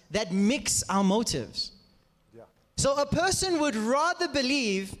 guys, that mix our motives. Yeah. So a person would rather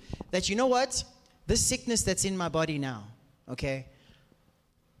believe that, you know what? This sickness that's in my body now, okay?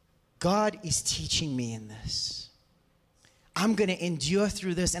 God is teaching me in this. I'm going to endure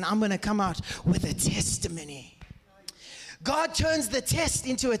through this, and I'm going to come out with a testimony. God turns the test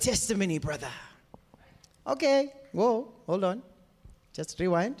into a testimony, brother. Okay, whoa, hold on. Just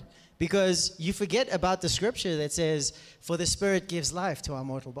rewind. Because you forget about the scripture that says, "For the Spirit gives life to our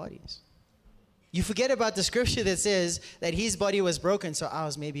mortal bodies." You forget about the scripture that says that his body was broken so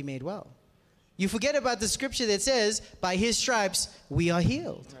ours may be made well. You forget about the scripture that says, "By his stripes we are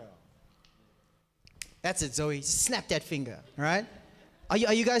healed." Yeah. That's it, Zoe. Snap that finger, all right? Are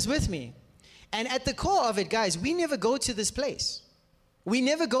you guys with me? And at the core of it, guys, we never go to this place. We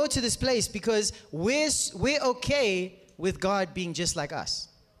never go to this place because we're okay with God being just like us.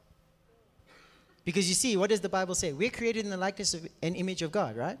 Because you see, what does the Bible say? We're created in the likeness and image of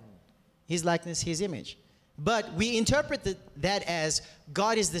God, right? His likeness, his image. But we interpret that as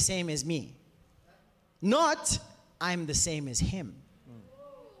God is the same as me. Not, I'm the same as him.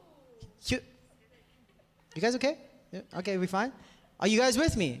 You guys okay? Yeah, okay, we fine? Are you guys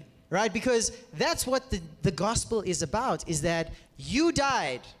with me? Right? Because that's what the gospel is about, is that you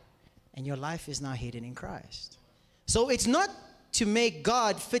died and your life is now hidden in Christ. So it's not to make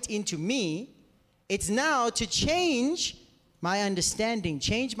God fit into me. It's now to change my understanding,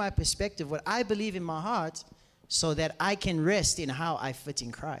 change my perspective, what I believe in my heart, so that I can rest in how I fit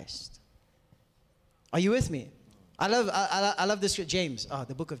in Christ. Are you with me? I love this, James. Oh,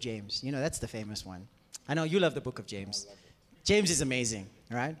 the book of James. You know, that's the famous one. I know you love the book of James. James is amazing,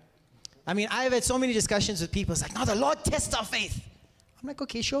 right? I mean, I've had so many discussions with people. It's like, no, the Lord tests our faith. I'm like,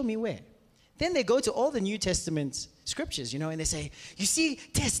 okay, show me where. Then they go to all the New Testament scriptures, you know, and they say, you see,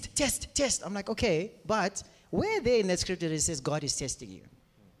 test, test, test. I'm like, okay, but where there in that scripture it says God is testing you?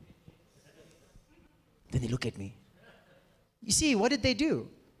 Then they look at me. You see, what did they do?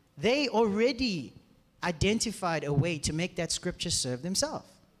 They already identified a way to make that scripture serve themselves.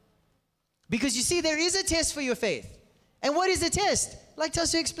 Because you see, there is a test for your faith. And what is the test? Like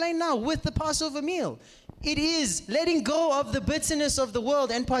Taso explained now with the Passover meal. It is letting go of the bitterness of the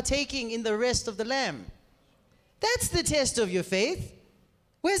world and partaking in the rest of the lamb. That's the test of your faith.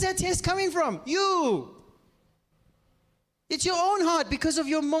 Where's that test coming from? You. It's your own heart because of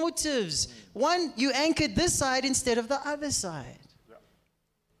your motives. One, you anchored this side instead of the other side.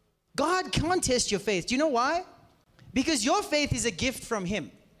 God can't test your faith. Do you know why? Because your faith is a gift from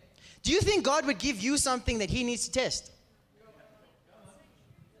him. Do you think God would give you something that he needs to test?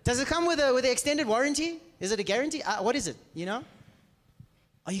 Does it come with an extended warranty? Is it a guarantee? What is it? You know?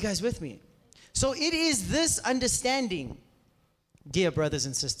 Are you guys with me? So it is this understanding, dear brothers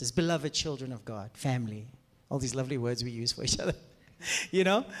and sisters, beloved children of God, family, all these lovely words we use for each other. You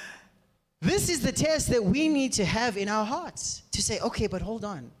know? This is the test that we need to have in our hearts to say, okay, but hold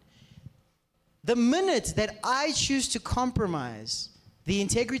on. The minute that I choose to compromise the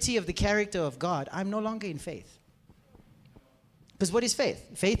integrity of the character of God, I'm no longer in faith. Because what is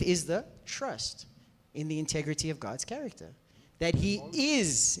faith? Faith is the trust in the integrity of God's character. That he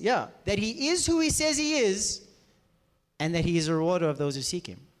is, that he is who he says he is, and that he is a rewarder of those who seek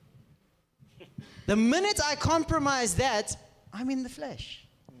him. The minute I compromise that, I'm in the flesh.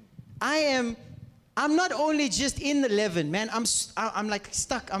 I'm not only just in the leaven, man, I'm like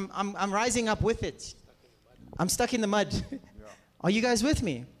stuck. I'm rising up with it. I'm stuck in the mud. Are you guys with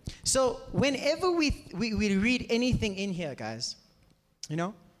me? So whenever we read anything in here, guys, you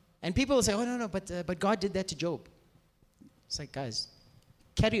know, and people will say, oh, no, but God did that to Job. It's like, guys,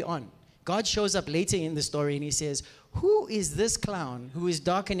 carry on. God shows up later in the story and he says, who is this clown who is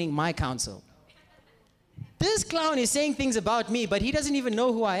darkening my counsel? This clown is saying things about me, but he doesn't even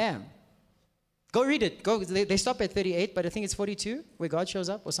know who I am. Go read it. They stop at 38, but I think it's 42 where God shows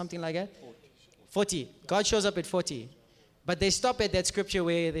up or something like that. 40. God shows up at 40. But they stop at that scripture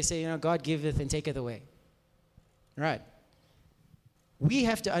where they say, you know, God giveth and taketh away. Right. We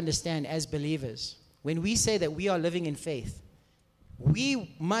have to understand as believers, when we say that we are living in faith,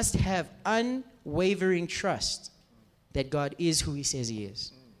 we must have unwavering trust that God is who he says he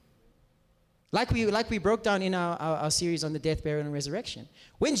is. Like we broke down in our series on the death, burial, and resurrection.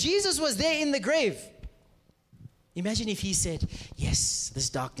 When Jesus was there in the grave, imagine if he said, yes, this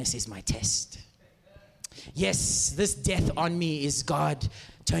darkness is my test. Yes, this death on me is God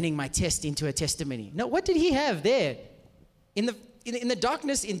turning my test into a testimony. No, what did he have there? In the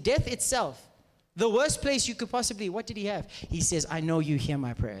darkness, in death itself, the worst place you could possibly, what did he have? He says, I know you hear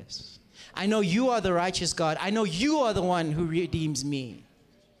my prayers. I know you are the righteous God. I know you are the one who redeems me.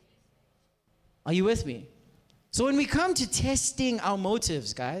 Are you with me? So when we come to testing our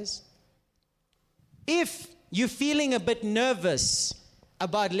motives, guys, if you're feeling a bit nervous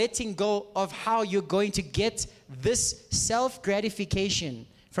about letting go of how you're going to get this self-gratification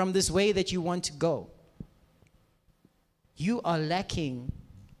from this way that you want to go, you are lacking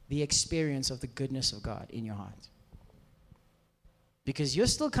the experience of the goodness of God in your heart. Because you're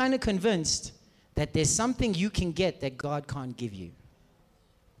still kind of convinced that there's something you can get that God can't give you.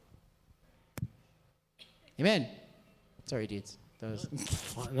 Amen. Sorry, dudes.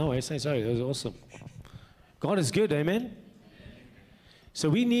 No, I say sorry. That was awesome. God is good. Amen. So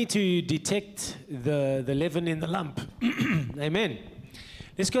we need to detect the leaven in the lump. Amen.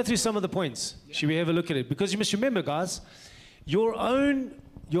 Let's go through some of the points. Should we have a look at it? Because you must remember, guys, your own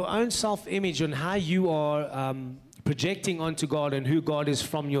self-image and how you are projecting onto God and who God is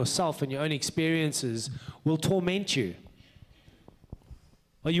from yourself and your own experiences will torment you.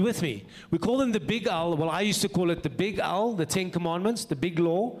 Are you with me? We call them the big L. Well, I used to call it the big L, the 10 Commandments, the big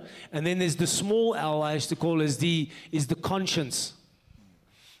law. And then there's the small L I used to call is the conscience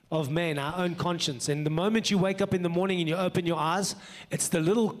of man, our own conscience. And the moment you wake up in the morning and you open your eyes, it's the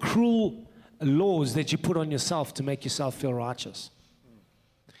little cruel laws that you put on yourself to make yourself feel righteous.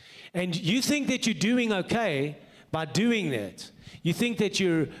 And you think that you're doing okay by doing that. You think that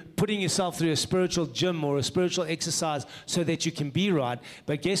you're putting yourself through a spiritual gym or a spiritual exercise so that you can be right.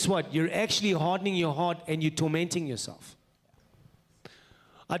 But guess what? You're actually hardening your heart and you're tormenting yourself.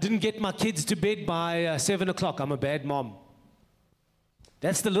 I didn't get my kids to bed by 7 o'clock. I'm a bad mom.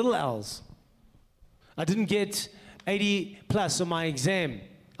 That's the little L's. I didn't get 80 plus on my exam.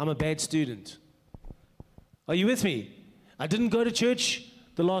 I'm a bad student. Are you with me? I didn't go to church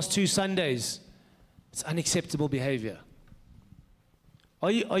the last 2 Sundays. It's unacceptable behavior. Are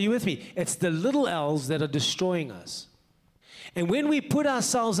you with me? It's the little L's that are destroying us. And when we put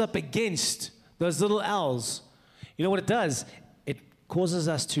ourselves up against those little L's, you know what it does? It causes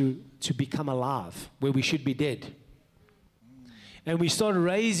us to become alive where we should be dead. And we start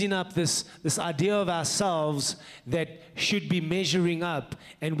raising up this idea of ourselves that should be measuring up.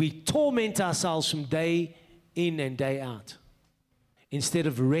 And we torment ourselves from day in and day out instead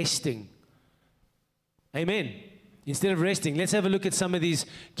of resting. Amen. Instead of resting. Let's have a look at some of these.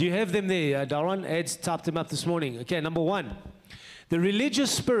 Do you have them there, Darren? Ed's typed them up this morning. Okay, number 1. The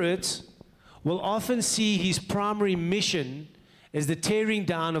religious spirit will often see his primary mission as the tearing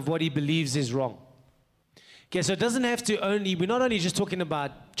down of what he believes is wrong. Okay, so it doesn't have to only, we're not only just talking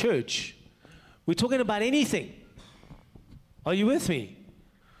about church, we're talking about anything. Are you with me?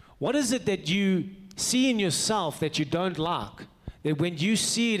 What is it that you see in yourself that you don't like, that when you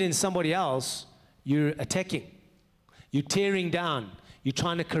see it in somebody else, you're attacking, you're tearing down, you're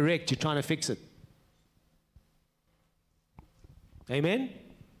trying to correct, you're trying to fix it? Amen?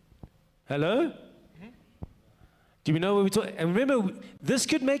 Hello? Do we know what we're talking? And remember, this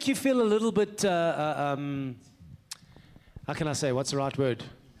could make you feel a little bit, how can I say, what's the right word?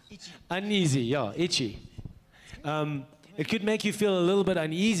 Itchy. Uneasy, yeah, itchy. It could make you feel a little bit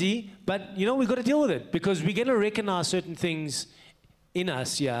uneasy, but you know, we've got to deal with it because we're going to recognize certain things in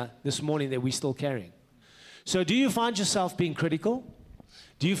us, this morning that we're still carrying. So do you find yourself being critical?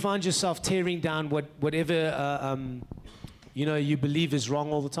 Do you find yourself tearing down whatever, you believe is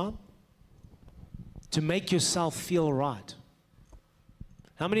wrong all the time? To make yourself feel right.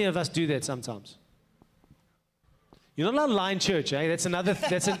 How many of us do that sometimes? You're not allowed to lie in church, eh?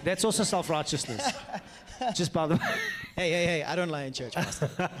 That's also self-righteousness. Just by the way. Hey, I don't lie in church, Pastor.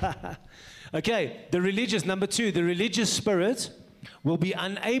 Okay, number 2, the religious spirit will be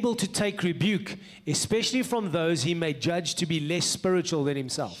unable to take rebuke, especially from those he may judge to be less spiritual than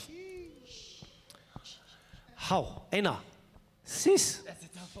himself. How? Ena. Sis. That's a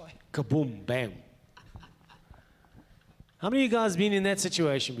tough one. Kaboom, bam. How many of you guys been in that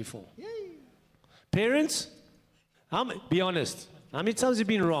situation before? Yay. Parents? Be honest. How many times have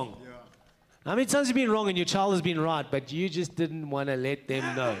you been wrong? Yeah. How many times have you been wrong and your child has been right, but you just didn't want to let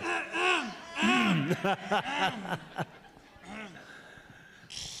them know?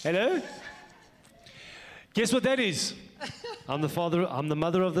 Hello? Guess what that is? I'm the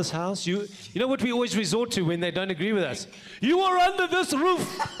mother of this house. You know what we always resort to when they don't agree with us? You are under this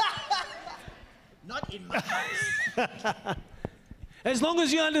roof. Not in my house. As long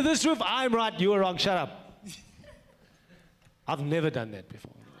as you're under this roof, I'm right, you're wrong, shut up. I've never done that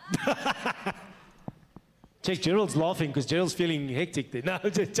before. Check, Gerald's laughing because Gerald's feeling hectic there. No,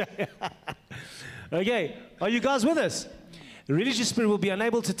 okay, are you guys with us? The religious spirit will be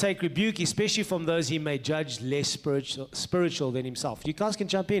unable to take rebuke, especially from those he may judge less spiritual than himself. You guys can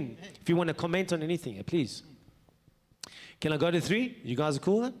jump in if you want to comment on anything, please. Can I go to 3? You guys are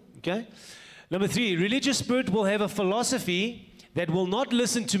cool? Okay. Number 3, religious spirit will have a philosophy that will not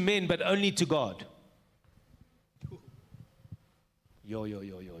listen to men but only to God. Yo.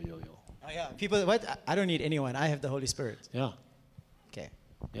 Oh yeah, people, what? I don't need anyone. I have the Holy Spirit. Yeah. Okay.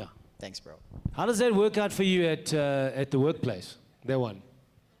 Yeah. Thanks, bro. How does that work out for you at the workplace? That one.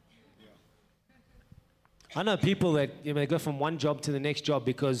 I know people that they go from one job to the next job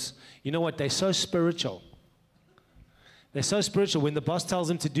because, you know what, they're so spiritual. They're so spiritual. When the boss tells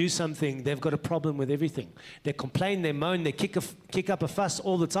them to do something, they've got a problem with everything. They complain, they moan, they kick up a fuss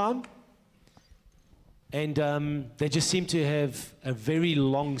all the time. And they just seem to have a very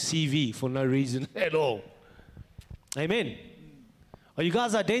long CV for no reason at all. Amen. Are you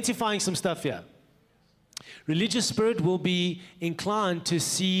guys identifying some stuff here? Religious spirit will be inclined to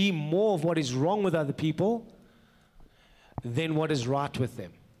see more of what is wrong with other people than what is right with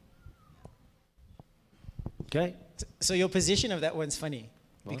them. Okay? So your position of that one's funny.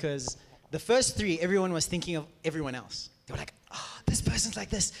 because the first three, everyone was thinking of everyone else. They were like, oh, this person's like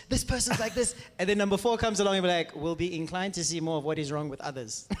this person's like this. And then number 4 comes along and be like, we'll be inclined to see more of what is wrong with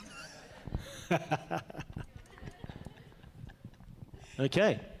others.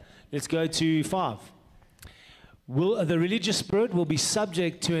 Okay, let's go to 5. The religious spirit will be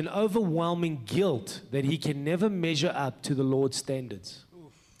subject to an overwhelming guilt that he can never measure up to the Lord's standards.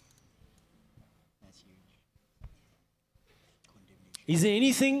 That's huge. Is there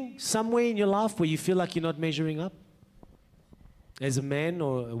anything somewhere in your life where you feel like you're not measuring up? As a man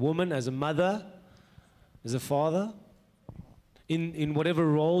or a woman, as a mother, as a father? In whatever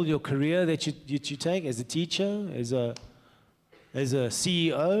role, your career that you take, as a teacher, as a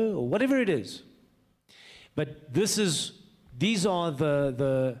CEO, or whatever it is. But these are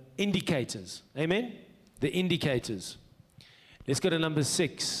the indicators. Amen? The indicators. Let's go to number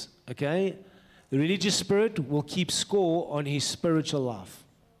 6. Okay? The religious spirit will keep score on his spiritual life.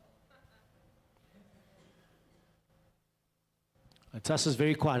 Taso's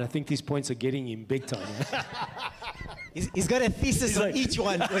very quiet. I think these points are getting him big time. He's got a thesis on each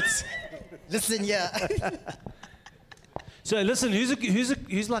one. Listen, yeah. So listen,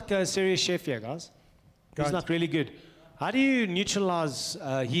 who's like a serious chef here, guys? Who's like really good? How do you neutralize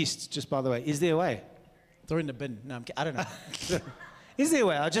yeast, just by the way? Is there a way? Throw in the bin. No, I don't know. Is there a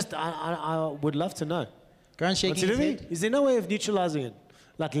way? I would love to know. Grant shaking his head. Is there no way of neutralizing it?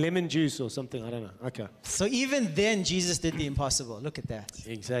 Like lemon juice or something? I don't know. Okay. So even then, Jesus did the impossible. Look at that.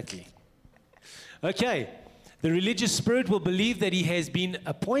 Exactly. Okay. The religious spirit will believe that he has been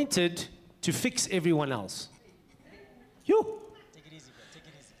appointed to fix everyone else. You. Take it easy, bro. Take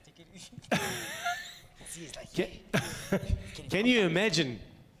it easy. Take it easy. Can you imagine?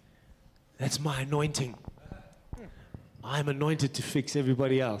 That's my anointing. I'm anointed to fix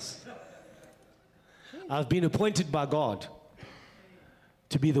everybody else. I've been appointed by God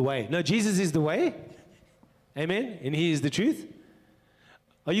to be the way. No, Jesus is the way. Amen. And he is the truth.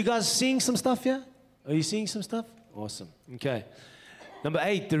 Are you guys seeing some stuff here? Are you seeing some stuff? Awesome. Okay. Number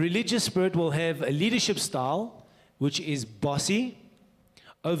 8, the religious spirit will have a leadership style which is bossy,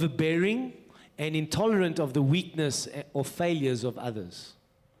 overbearing, and intolerant of the weakness or failures of others.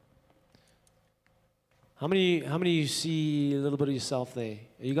 How many of you see a little bit of yourself there?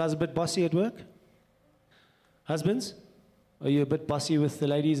 Are you guys a bit bossy at work? Husbands? Are you a bit bossy with the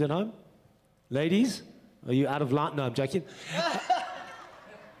ladies at home? Ladies? Are you out of line? No, I'm joking.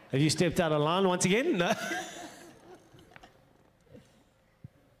 Have you stepped out of line once again? No?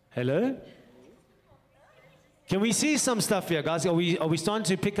 Hello? Can we see some stuff here, guys? Are we starting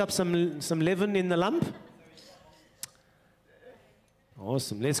to pick up some leaven in the lump?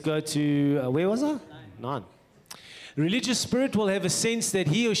 Awesome. Let's go to, where was I? 9. Religious spirit will have a sense that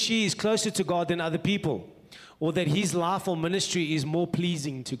he or she is closer to God than other people, or that his life or ministry is more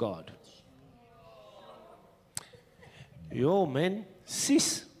pleasing to God. Yo, man.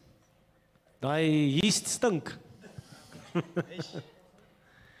 Sis. Die yeast stink.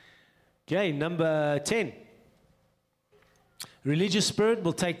 Okay, number 10. Religious spirit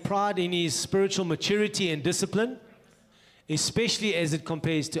will take pride in his spiritual maturity and discipline, especially as it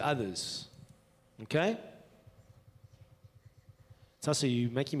compares to others. Okay? Taso, you're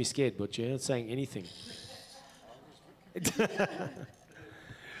making me scared, but you're not saying anything.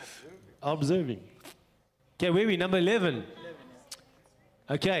 Observing. Okay, where are we? Number 11.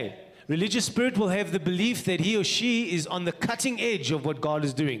 Okay. Religious spirit will have the belief that he or she is on the cutting edge of what God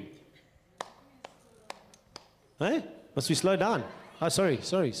is doing. Hey? Must we slow down? Oh, sorry.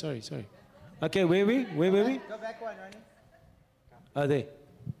 Okay, where were we? Go back one, Ronnie. Oh, there.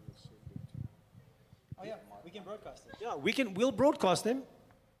 Oh, yeah. We can broadcast it. Yeah, we'll broadcast them.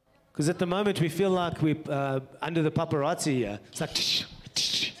 Because at the moment we feel like we're under the paparazzi here. It's like, tsh,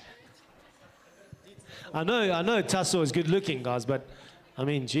 tsh. I know Taso is good looking, guys, but I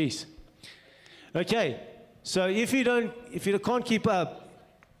mean, geez. Okay, so if you can't keep up,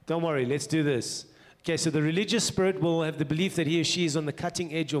 don't worry, let's do this. Okay, so the religious spirit will have the belief that he or she is on the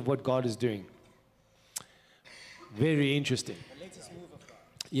cutting edge of what God is doing. Very interesting. The latest move of God.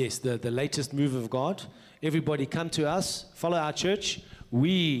 Yes, the latest move of God. Everybody come to us, follow our church.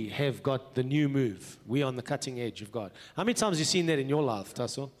 We have got the new move. We're on the cutting edge of God. How many times have you seen that in your life,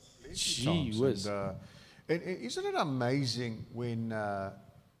 Taso? Gee whiz. And isn't it amazing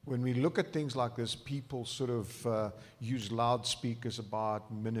when we look at things like this, people sort of use loudspeakers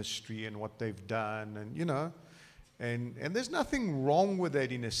about ministry and what they've done, and and there's nothing wrong with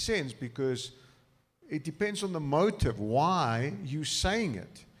that in a sense, because it depends on the motive, why you're saying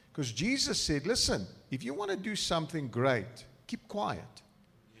it. Because Jesus said, listen, if you want to do something great, keep quiet.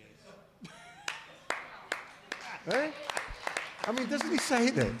 Yes. Hey? I mean, doesn't he say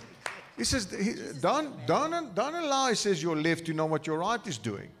that? He says, don't allow, he says, your left to know what your right is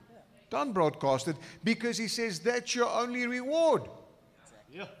doing. Don't broadcast it, because he says that's your only reward.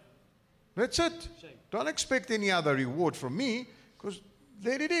 Yeah. That's it. Don't expect any other reward from me, because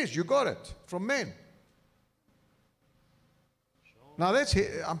there it is. You got it from men. Now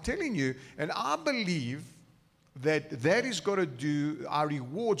I'm telling you, and I believe that is got to do, our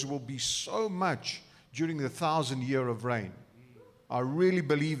rewards will be so much during the 1,000 year of reign. I really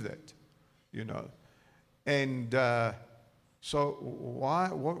believe that, you know. And so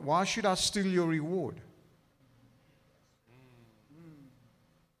why should I steal your reward?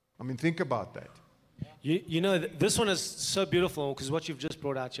 I mean, think about that. You know, this one is so beautiful, because what you've just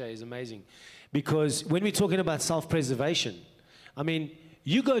brought out here is amazing. Because when we're talking about self-preservation, I mean,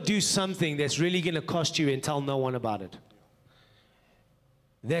 you go do something that's really going to cost you and tell no one about it.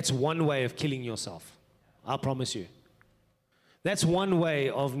 That's one way of killing yourself. I promise you. That's one way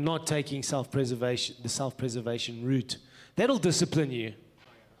of not taking self-preservation, the self-preservation route. That'll discipline you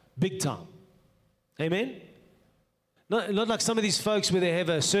big time. Amen? Not like some of these folks where they have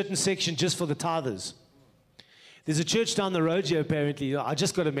a certain section just for the tithers. There's a church down the road here, apparently. I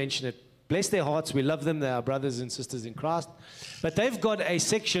just got to mention it. Bless their hearts. We love them. They are brothers and sisters in Christ. But they've got a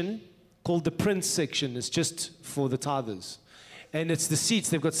section called the Prince section. It's just for the tithers. And it's the seats.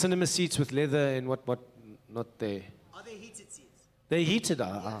 They've got cinema seats with leather and what not there. Are they heated seats? They're heated.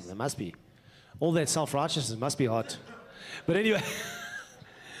 They must be. All that self-righteousness must be hot. But anyway.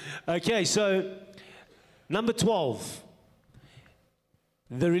 Okay, so number 12.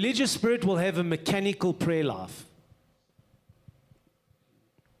 The religious spirit will have a mechanical prayer life.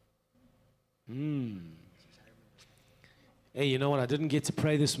 Hey, you know what? I didn't get to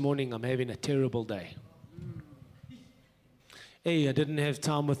pray this morning. I'm having a terrible day. Hey, I didn't have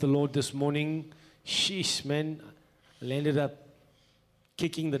time with the Lord this morning. Sheesh, man. I ended up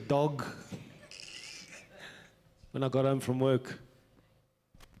kicking the dog when I got home from work.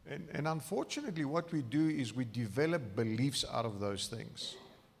 And unfortunately, what we do is we develop beliefs out of those things.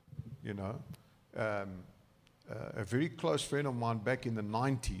 You know, a very close friend of mine back in the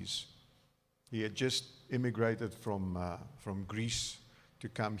 90s, he had just immigrated from Greece to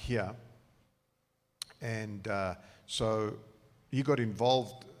come here. And so he got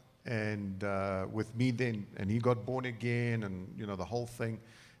involved and with me then, and he got born again, and, you know, the whole thing.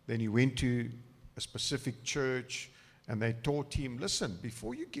 Then he went to a specific church, and they taught him, listen,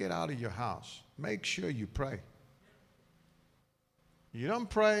 before you get out of your house, make sure you pray. You don't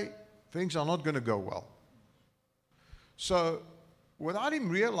pray, things are not going to go well. So without him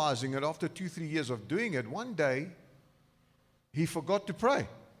realizing it, after 2-3 years of doing it, one day he forgot to pray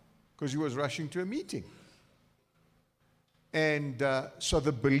because he was rushing to a meeting. And so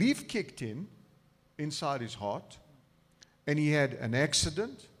the belief kicked in inside his heart, and he had an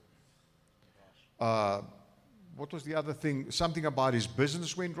accident. What was the other thing? Something about his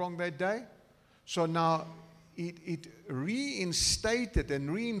business went wrong that day. So now it reinstated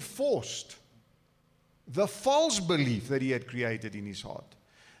and reinforced the false belief that he had created in his heart.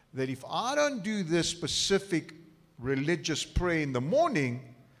 That if I don't do this specific religious prayer in the morning,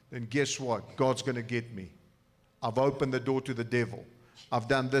 then guess what? God's going to get me. I've opened the door to the devil. I've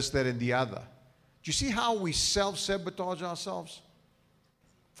done this, that, and the other. Do you see how we self-sabotage ourselves?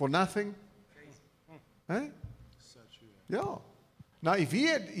 For nothing? Eh? Yeah. Now, if he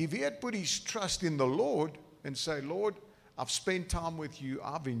had put his trust in the Lord and say, Lord, I've spent time with you.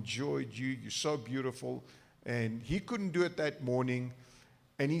 I've enjoyed you. You're so beautiful. And he couldn't do it that morning.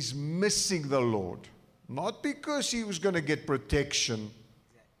 And he's missing the Lord. Not because he was going to get protection,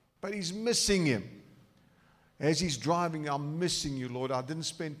 but he's missing him. As he's driving, I'm missing you, Lord. I didn't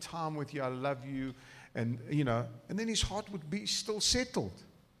spend time with you. I love you. And, you know, and then his heart would be still settled.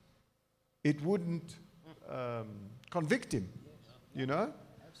 It wouldn't convict him, you know.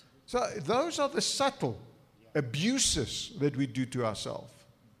 So those are the subtle abuses that we do to ourselves.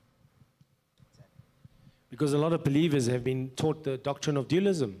 Because a lot of believers have been taught the doctrine of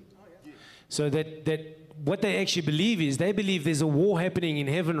dualism. So that what they actually believe is, they believe there's a war happening in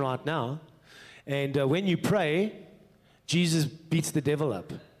heaven right now. And when you pray, Jesus beats the devil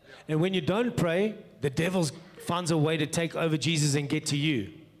up. And when you don't pray, the devil finds a way to take over Jesus and get to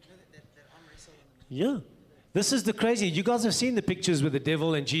you. Yeah. This is the crazy. You guys have seen the pictures with the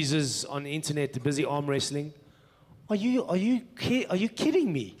devil and Jesus on the internet, the busy arm wrestling. Are you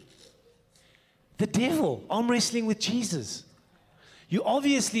kidding me? The devil arm wrestling with Jesus. You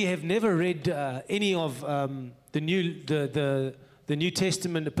obviously have never read any of the New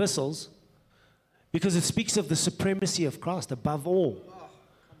Testament epistles, because it speaks of the supremacy of Christ above all.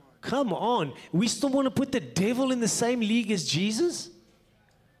 Come on. We still want to put the devil in the same league as Jesus?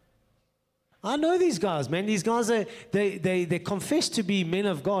 I know these guys, man. These guys, they confess to be men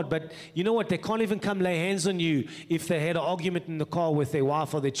of God, but you know what? They can't even come lay hands on you if they had an argument in the car with their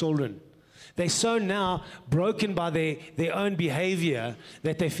wife or their children. They're so now broken by their own behavior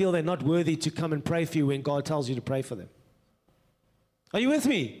that they feel they're not worthy to come and pray for you when God tells you to pray for them. Are you with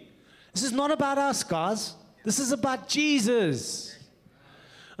me? This is not about us, guys. This is about Jesus.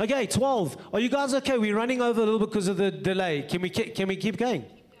 Okay, 12. Are you guys okay? We're running over a little bit because of the delay. Can we keep going?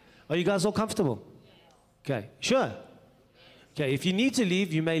 Are you guys all comfortable? Okay, sure. Okay, if you need to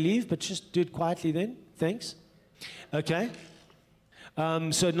leave, you may leave, but just do it quietly then. Thanks. Okay.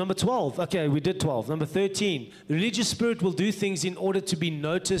 So number 12. Okay, we did 12. Number 13. The religious spirit will do things in order to be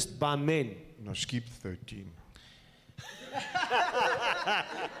noticed by men. No, skip 13.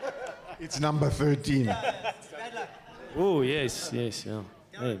 It's number 13. Oh, yes, yeah.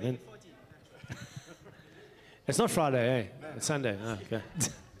 Hey, man. It's not Friday, eh? It's Sunday. Oh, okay.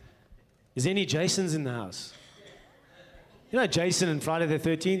 Is there any Jasons in the house? You know Jason and Friday the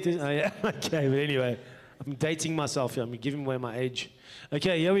 13th? Oh, yeah. Okay, but anyway, I'm dating myself here. I'm giving away my age.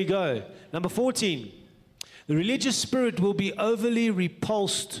 Okay, here we go. Number 14. The religious spirit will be overly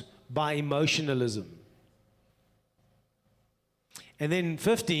repulsed by emotionalism. And then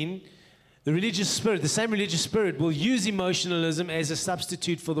 15, the same religious spirit will use emotionalism as a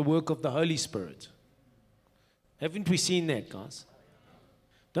substitute for the work of the Holy Spirit. Haven't we seen that, guys?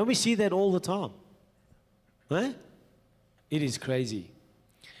 Don't we see that all the time? Huh? It is crazy.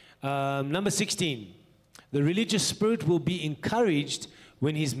 Number 16. The religious spirit will be encouraged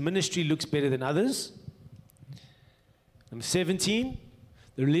when his ministry looks better than others. Number 17.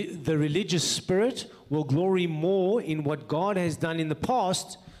 The religious spirit will glory more in what God has done in the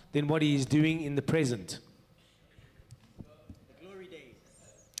past than what he is doing in the present. The glory days.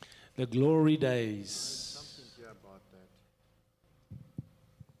 The glory days. Something here about that.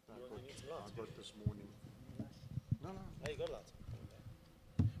 I got this morning. No. Oh, you got lots.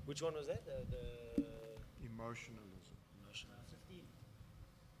 Which one was that? The Emotionalism. 15.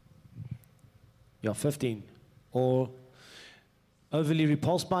 Yeah, 15. Or overly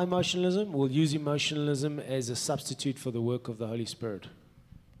repulsed by emotionalism, will use emotionalism as a substitute for the work of the Holy Spirit.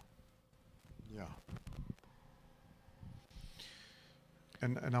 Yeah.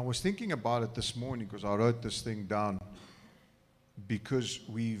 And I was thinking about it this morning because I wrote this thing down because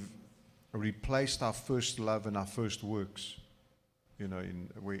we've replaced our first love and our first works. You know,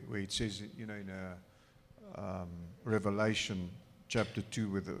 where it says, you know, in Revelation chapter 2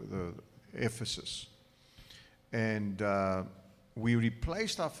 with the Ephesus. And we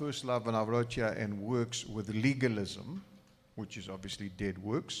replaced our first love, and I wrote here, and works with legalism, which is obviously dead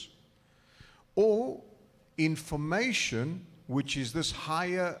works, or information, which is this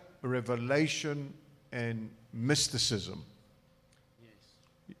higher revelation and mysticism. Yes.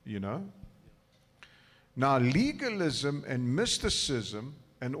 You know? Now, legalism and mysticism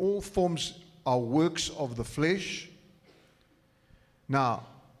and all forms are works of the flesh. Now,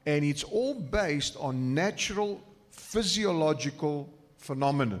 and it's all based on natural physiological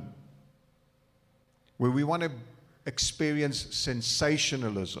phenomenon where we want to experience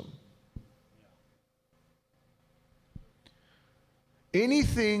sensationalism.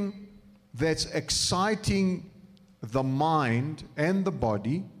 Anything that's exciting the mind and the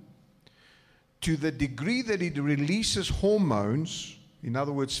body to the degree that it releases hormones, in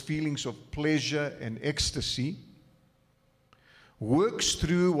other words, feelings of pleasure and ecstasy, works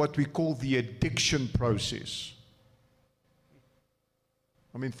through what we call the addiction process.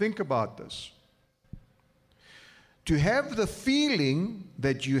 I mean, think about this. To have the feeling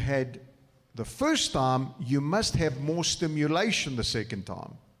that you had the first time, you must have more stimulation the second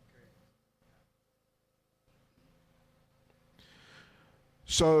time.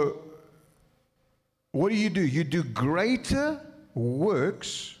 So, what do? You do greater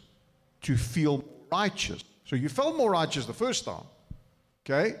works to feel righteous. So you felt more righteous the first time.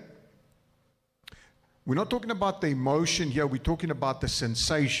 Okay? We're not talking about the emotion here, we're talking about the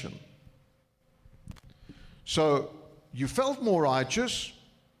sensation. So you felt more righteous,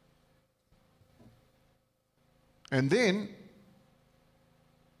 and then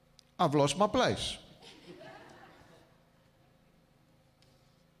I've lost my place.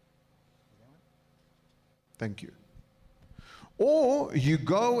 Thank you. Or you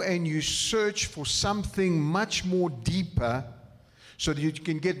go and you search for something much more deeper so that you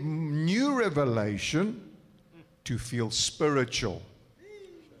can get new revelation to feel spiritual.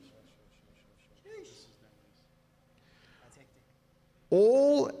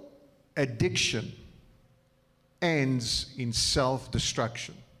 All addiction ends in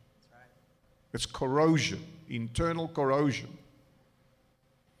self-destruction. It's corrosion, internal corrosion.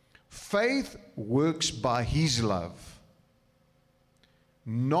 Faith works by His love.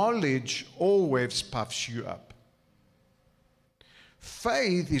 Knowledge always puffs you up.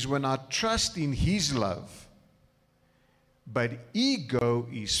 Faith is when I trust in His love, but ego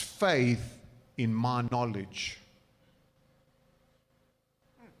is faith in my knowledge.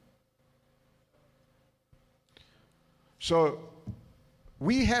 So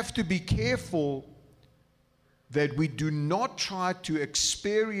we have to be careful that we do not try to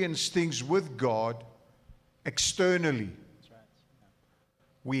experience things with God externally.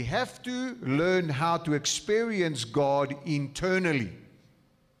 We have to learn how to experience God internally.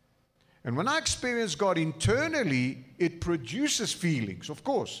 And when I experience God internally, it produces feelings, of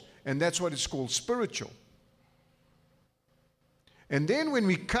course, and that's what it's called spiritual. And then when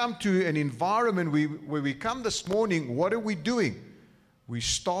we come to an environment where we come this morning, what are we doing? We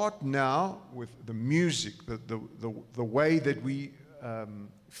start now with the music, the way that we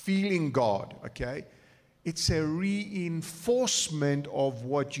feeling God, okay? It's a reinforcement of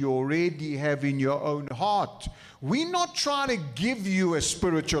what you already have in your own heart. We're not trying to give you a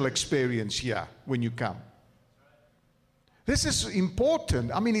spiritual experience here when you come. This is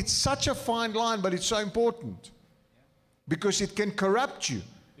important. I mean, it's such a fine line, but it's so important. Because it can corrupt you.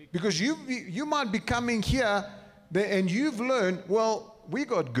 Because you might be coming here and you've learned, well, we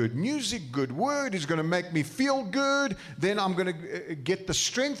got good music, good word, it's going to make me feel good, then I'm going to get the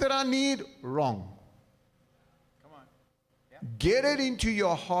strength that I need. Wrong. Come on. Yeah. Get it into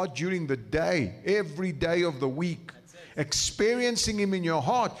your heart during the day, every day of the week. Experiencing Him in your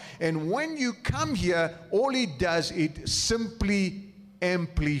heart. And when you come here, all it does, it simply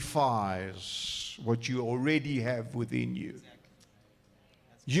amplifies what you already have within you.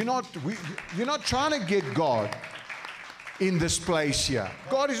 You're not trying to get God in this place here.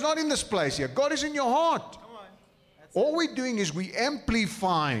 God is not in this place here. God is in your heart. All we're doing is we're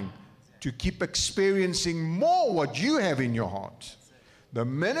amplifying to keep experiencing more what you have in your heart. The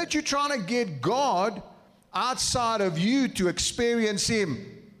minute you're trying to get God outside of you to experience Him,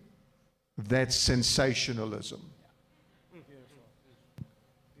 that's sensationalism.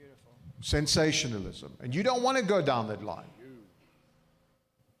 Sensationalism. And you don't want to go down that line.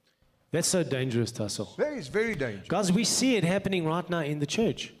 That's so dangerous, Taso. That is very dangerous. Guys, we see it happening right now in the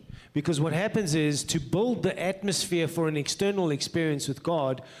church. Because what happens is, to build the atmosphere for an external experience with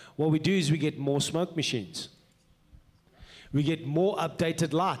God, what we do is we get more smoke machines. We get more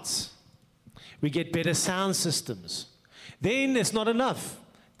updated lights. We get better sound systems. Then it's not enough.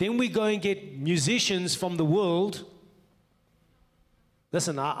 Then we go and get musicians from the world.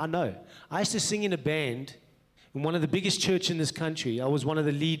 Listen, I know. I used to sing in a band in one of the biggest churches in this country. I was one of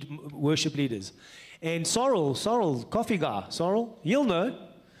the lead worship leaders. And Sorrel, coffee guy, Sorrel, you'll know.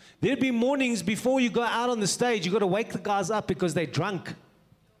 There'd be mornings before you go out on the stage, you've got to wake the guys up because they're drunk.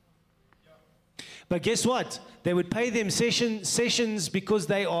 But guess what? They would pay them sessions because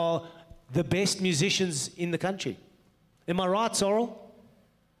they are the best musicians in the country. Am I right, Sorrel?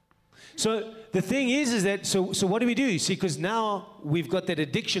 So the thing is that, so what do we do? See, because now we've got that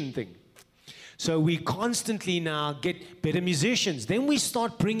addiction thing. So we constantly now get better musicians. Then we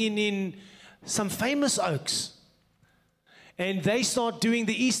start bringing in some famous oaks. And they start doing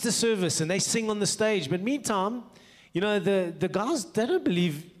the Easter service and they sing on the stage. But meantime, you know, the guys, they don't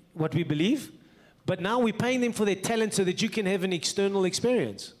believe what we believe. But now we're paying them for their talent so that you can have an external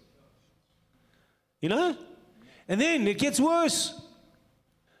experience. You know? And then it gets worse.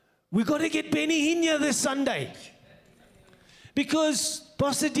 We got to get Benny in here this Sunday. Because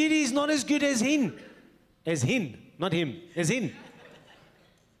Pastor Didi is not as good as him. As him, not him, as him.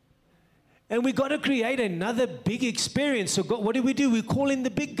 And we got to create another big experience. So what do? We call in the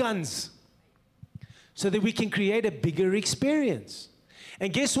big guns. So that we can create a bigger experience.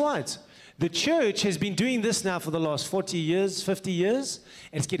 And guess what? The church has been doing this now for the last 40 years, 50 years.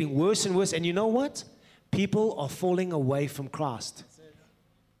 And it's getting worse and worse. And you know what? People are falling away from Christ.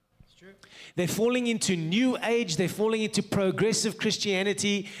 They're falling into New Age. They're falling into progressive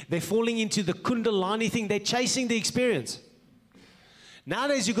Christianity. They're falling into the Kundalini thing. They're chasing the experience.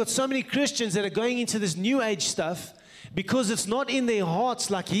 Nowadays, you've got so many Christians that are going into this New Age stuff because it's not in their hearts,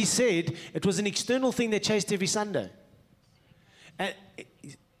 like he said. It was an external thing they chased every Sunday. And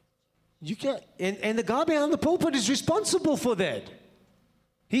the guy behind the pulpit is responsible for that.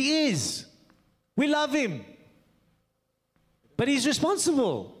 He is. We love him. But he's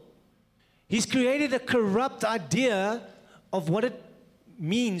responsible. He's created a corrupt idea of what it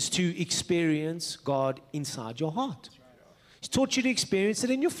means to experience God inside your heart. He's taught you to experience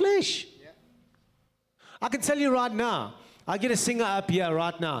it in your flesh. I can tell you right now, I get a singer up here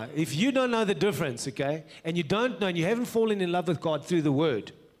right now. If you don't know the difference, okay, and you don't know, and you haven't fallen in love with God through the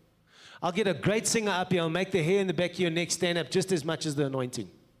Word, I'll get a great singer up here. I'll make the hair in the back of your neck stand up just as much as the anointing.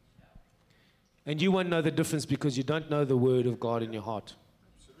 And you won't know the difference because you don't know the Word of God in your heart.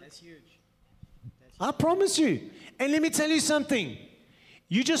 That's huge. I promise you. And let me tell you something.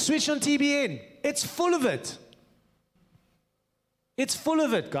 You just switch on TBN. It's full of it. It's full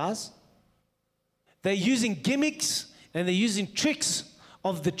of it, guys. They're using gimmicks and they're using tricks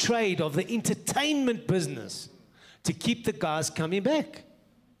of the trade, of the entertainment business to keep the guys coming back.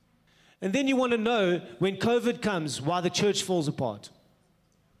 And then you want to know when COVID comes why the church falls apart.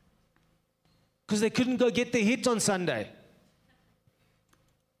 Because they couldn't go get their hit on Sunday.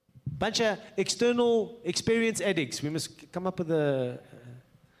 Bunch of external experience addicts. We must come up with a...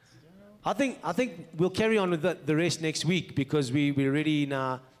 I think we'll carry on with the rest next week because we're already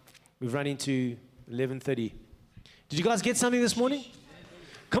now... We've run into 11:30. Did you guys get something this morning?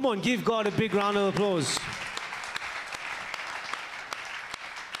 Come on, give God a big round of applause.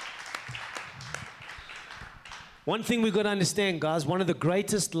 One thing we've got to understand, guys, one of the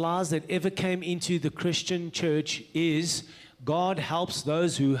greatest lies that ever came into the Christian church is God helps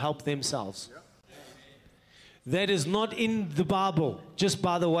those who help themselves. That is not in the Bible, just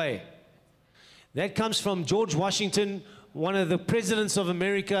by the way. That comes from George Washington, one of the presidents of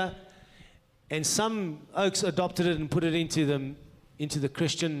America, and some oaks adopted it and put it into the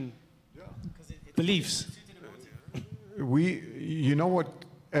Christian beliefs. You know what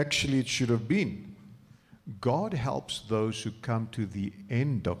actually it should have been? God helps those who come to the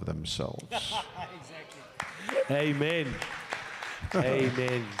end of themselves. Exactly. Amen.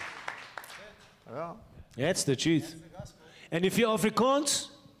 Amen. Yeah. That's the truth. And if you're Afrikaans,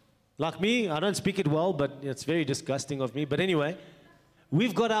 like me, I don't speak it well, but it's very disgusting of me. But anyway,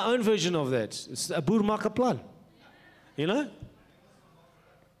 we've got our own version of that. It's a boer maak 'n plan. You know?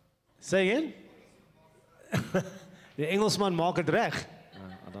 Say again? The Engelsman maak het reg.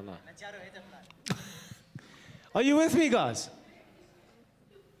 I don't know. Are you with me, guys?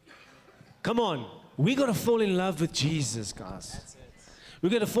 Come on. We got to fall in love with Jesus, guys. We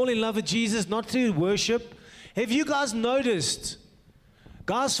got to fall in love with Jesus, not through worship. Have you guys noticed,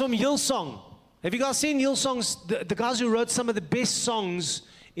 guys from Hillsong, have you guys seen Hillsong's, the guys who wrote some of the best songs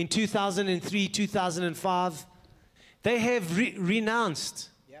in 2003, 2005, they have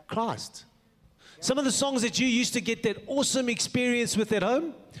renounced Christ. Some of the songs that you used to get that awesome experience with at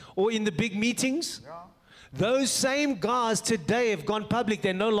home or in the big meetings, those same guys today have gone public.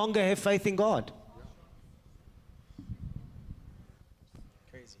 They no longer have faith in God.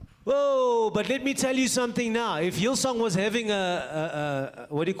 Crazy. Whoa, but let me tell you something now. If Hillsong was having a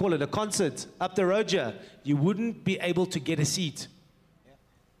what do you call it, a concert up the road here, you wouldn't be able to get a seat.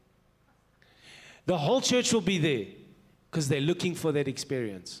 The whole church will be there because they're looking for that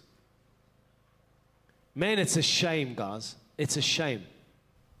experience. Man, it's a shame, guys. It's a shame.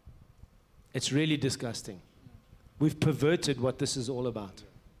 It's really disgusting. We've perverted what this is all about.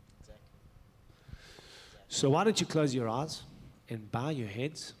 So why don't you close your eyes and bow your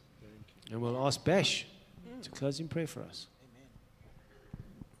heads, and we'll ask Bash to close in prayer for us.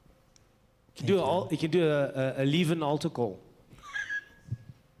 You can do a leaven altar call.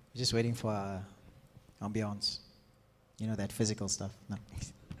 We're just waiting for ambiance. You know, that physical stuff. No.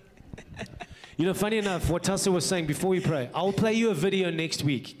 You know, funny enough, what Taso was saying before we pray, I'll play you a video next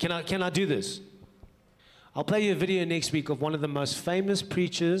week. Can I do this? I'll play you a video next week of one of the most famous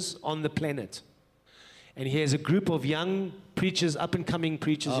preachers on the planet. And he has a group of young preachers, up-and-coming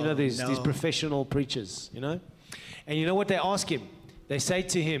preachers. You know, these professional preachers, you know. And you know what they ask him? They say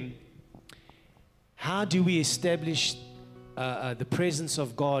to him, how do we establish the presence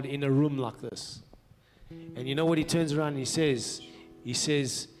of God in a room like this? And you know what he turns around and he says? He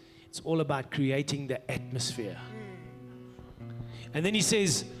says, it's all about creating the atmosphere. And then he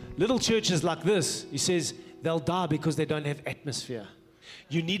says, little churches like this, he says, they'll die because they don't have atmosphere.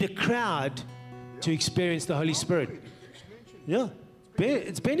 You need a crowd to experience the Holy Spirit. Yeah,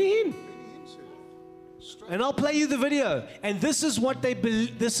 it's Benny Hinn. And I'll play you the video. And this is what they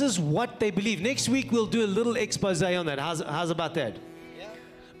believe. Next week we'll do a little expose on that. How's about that? Yeah.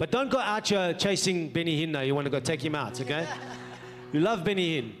 But don't go out here chasing Benny Hinn now. You want to go take him out, okay? You love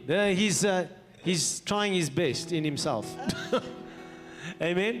Benny Hinn. He's trying his best in himself.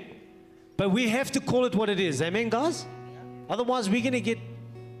 Amen. But we have to call it what it is. Amen, guys. Otherwise, we're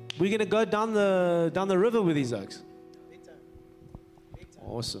gonna go down the river with these oaks. Big time.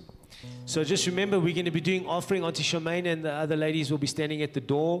 Awesome. So just remember, we're going to be doing offering. Auntie Charmaine and the other ladies will be standing at the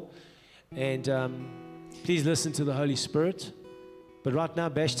door, and please listen to the Holy Spirit. But right now,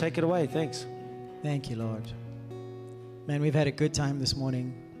 Bash, take it away. Thanks. Thank you, Lord. Man, we've had a good time this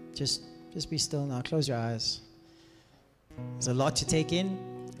morning. Just be still now. Close your eyes. There's a lot to take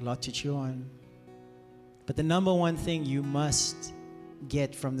in, a lot to chew on. But the number one thing you must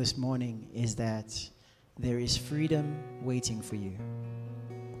get from this morning is that there is freedom waiting for you.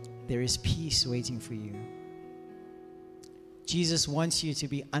 There is peace waiting for you. Jesus wants you to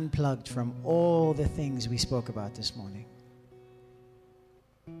be unplugged from all the things we spoke about this morning.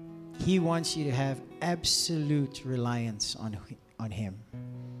 He wants you to have absolute reliance on Him.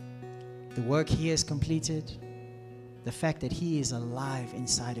 The work He has completed, the fact that He is alive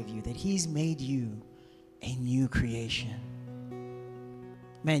inside of you, that He's made you a new creation.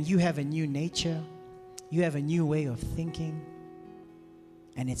 Man, you have a new nature. You have a new way of thinking.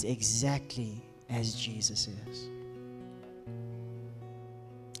 And it's exactly as Jesus is.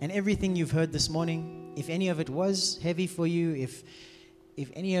 And everything you've heard this morning, if any of it was heavy for you, if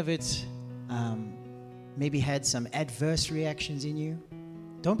any of it maybe had some adverse reactions in you,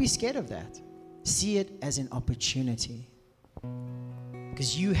 don't be scared of that. See it as an opportunity.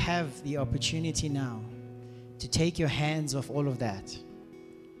 Because you have the opportunity now to take your hands off all of that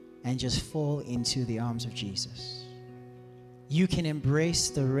and just fall into the arms of Jesus. You can embrace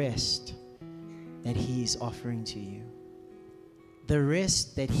the rest that He is offering to you. The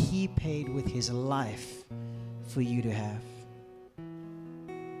rest that He paid with His life for you to have.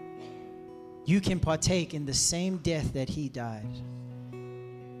 You can partake in the same death that He died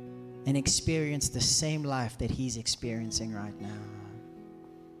and experience the same life that He's experiencing right now.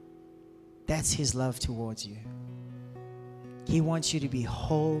 That's His love towards you. He wants you to be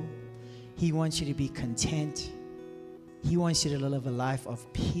whole. He wants you to be content. He wants you to live a life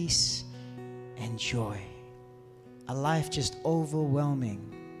of peace and joy. A life just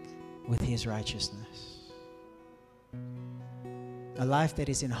overwhelming with His righteousness. A life that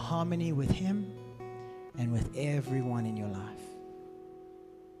is in harmony with Him and with everyone in your life.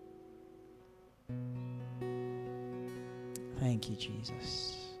 Thank you,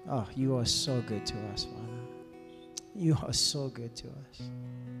 Jesus. Oh, you are so good to us, Father. You are so good to us.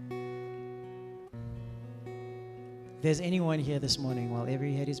 If there's anyone here this morning while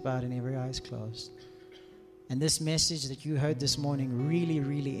every head is bowed and every eye is closed, and this message that you heard this morning really,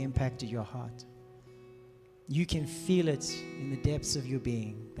 really impacted your heart, you can feel it in the depths of your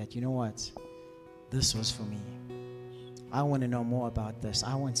being that, you know what, this was for me. I want to know more about this.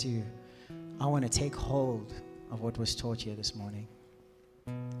 I want to take hold of what was taught here this morning.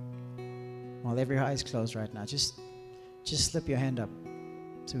 While every eye is closed right now, just slip your hand up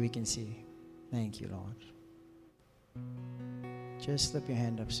so we can see. Thank you, Lord. Just slip your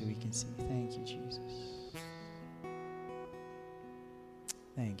hand up so we can see. Thank you, Jesus.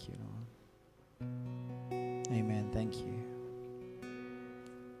 Thank you, Lord. Amen. Thank you.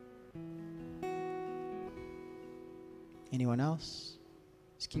 Anyone else?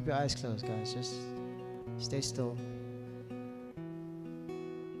 Just keep your eyes closed, guys. Just stay still.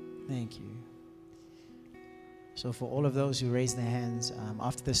 Thank you. So for all of those who raise their hands,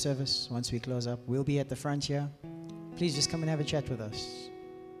 after the service, once we close up, we'll be at the front here. Please just come and have a chat with us.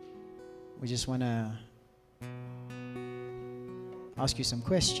 We just want to ask you some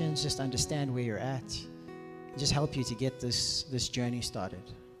questions, just understand where you're at, just help you to get this journey started.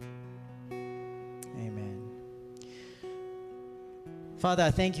 Amen. Father,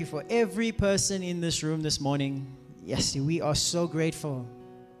 I thank you for every person in this room this morning. Yes, we are so grateful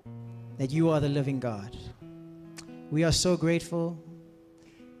that you are the living God. We are so grateful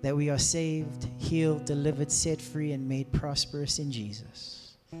that we are saved, healed, delivered, set free, and made prosperous in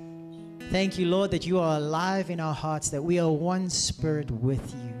Jesus. Thank you, Lord, that you are alive in our hearts, that we are one spirit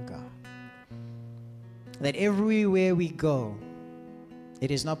with you, God. That everywhere we go,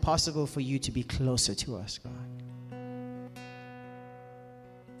 it is not possible for you to be closer to us, God.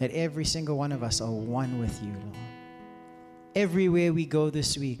 That every single one of us are one with you, Lord. Everywhere we go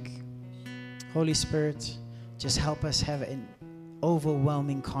this week, Holy Spirit, just help us have an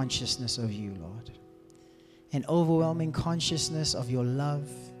overwhelming consciousness of you, Lord. An overwhelming consciousness of your love,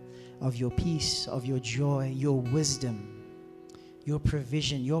 of your peace, of your joy, your wisdom, your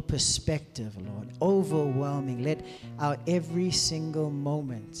provision, your perspective, Lord. Overwhelming. Let our every single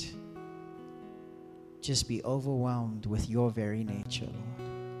moment just be overwhelmed with your very nature, Lord.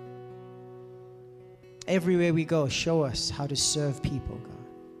 Everywhere we go, show us how to serve people, God.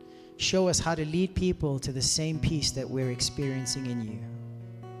 Show us how to lead people to the same peace that we're experiencing in you.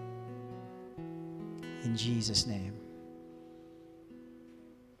 In Jesus' name,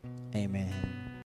 amen.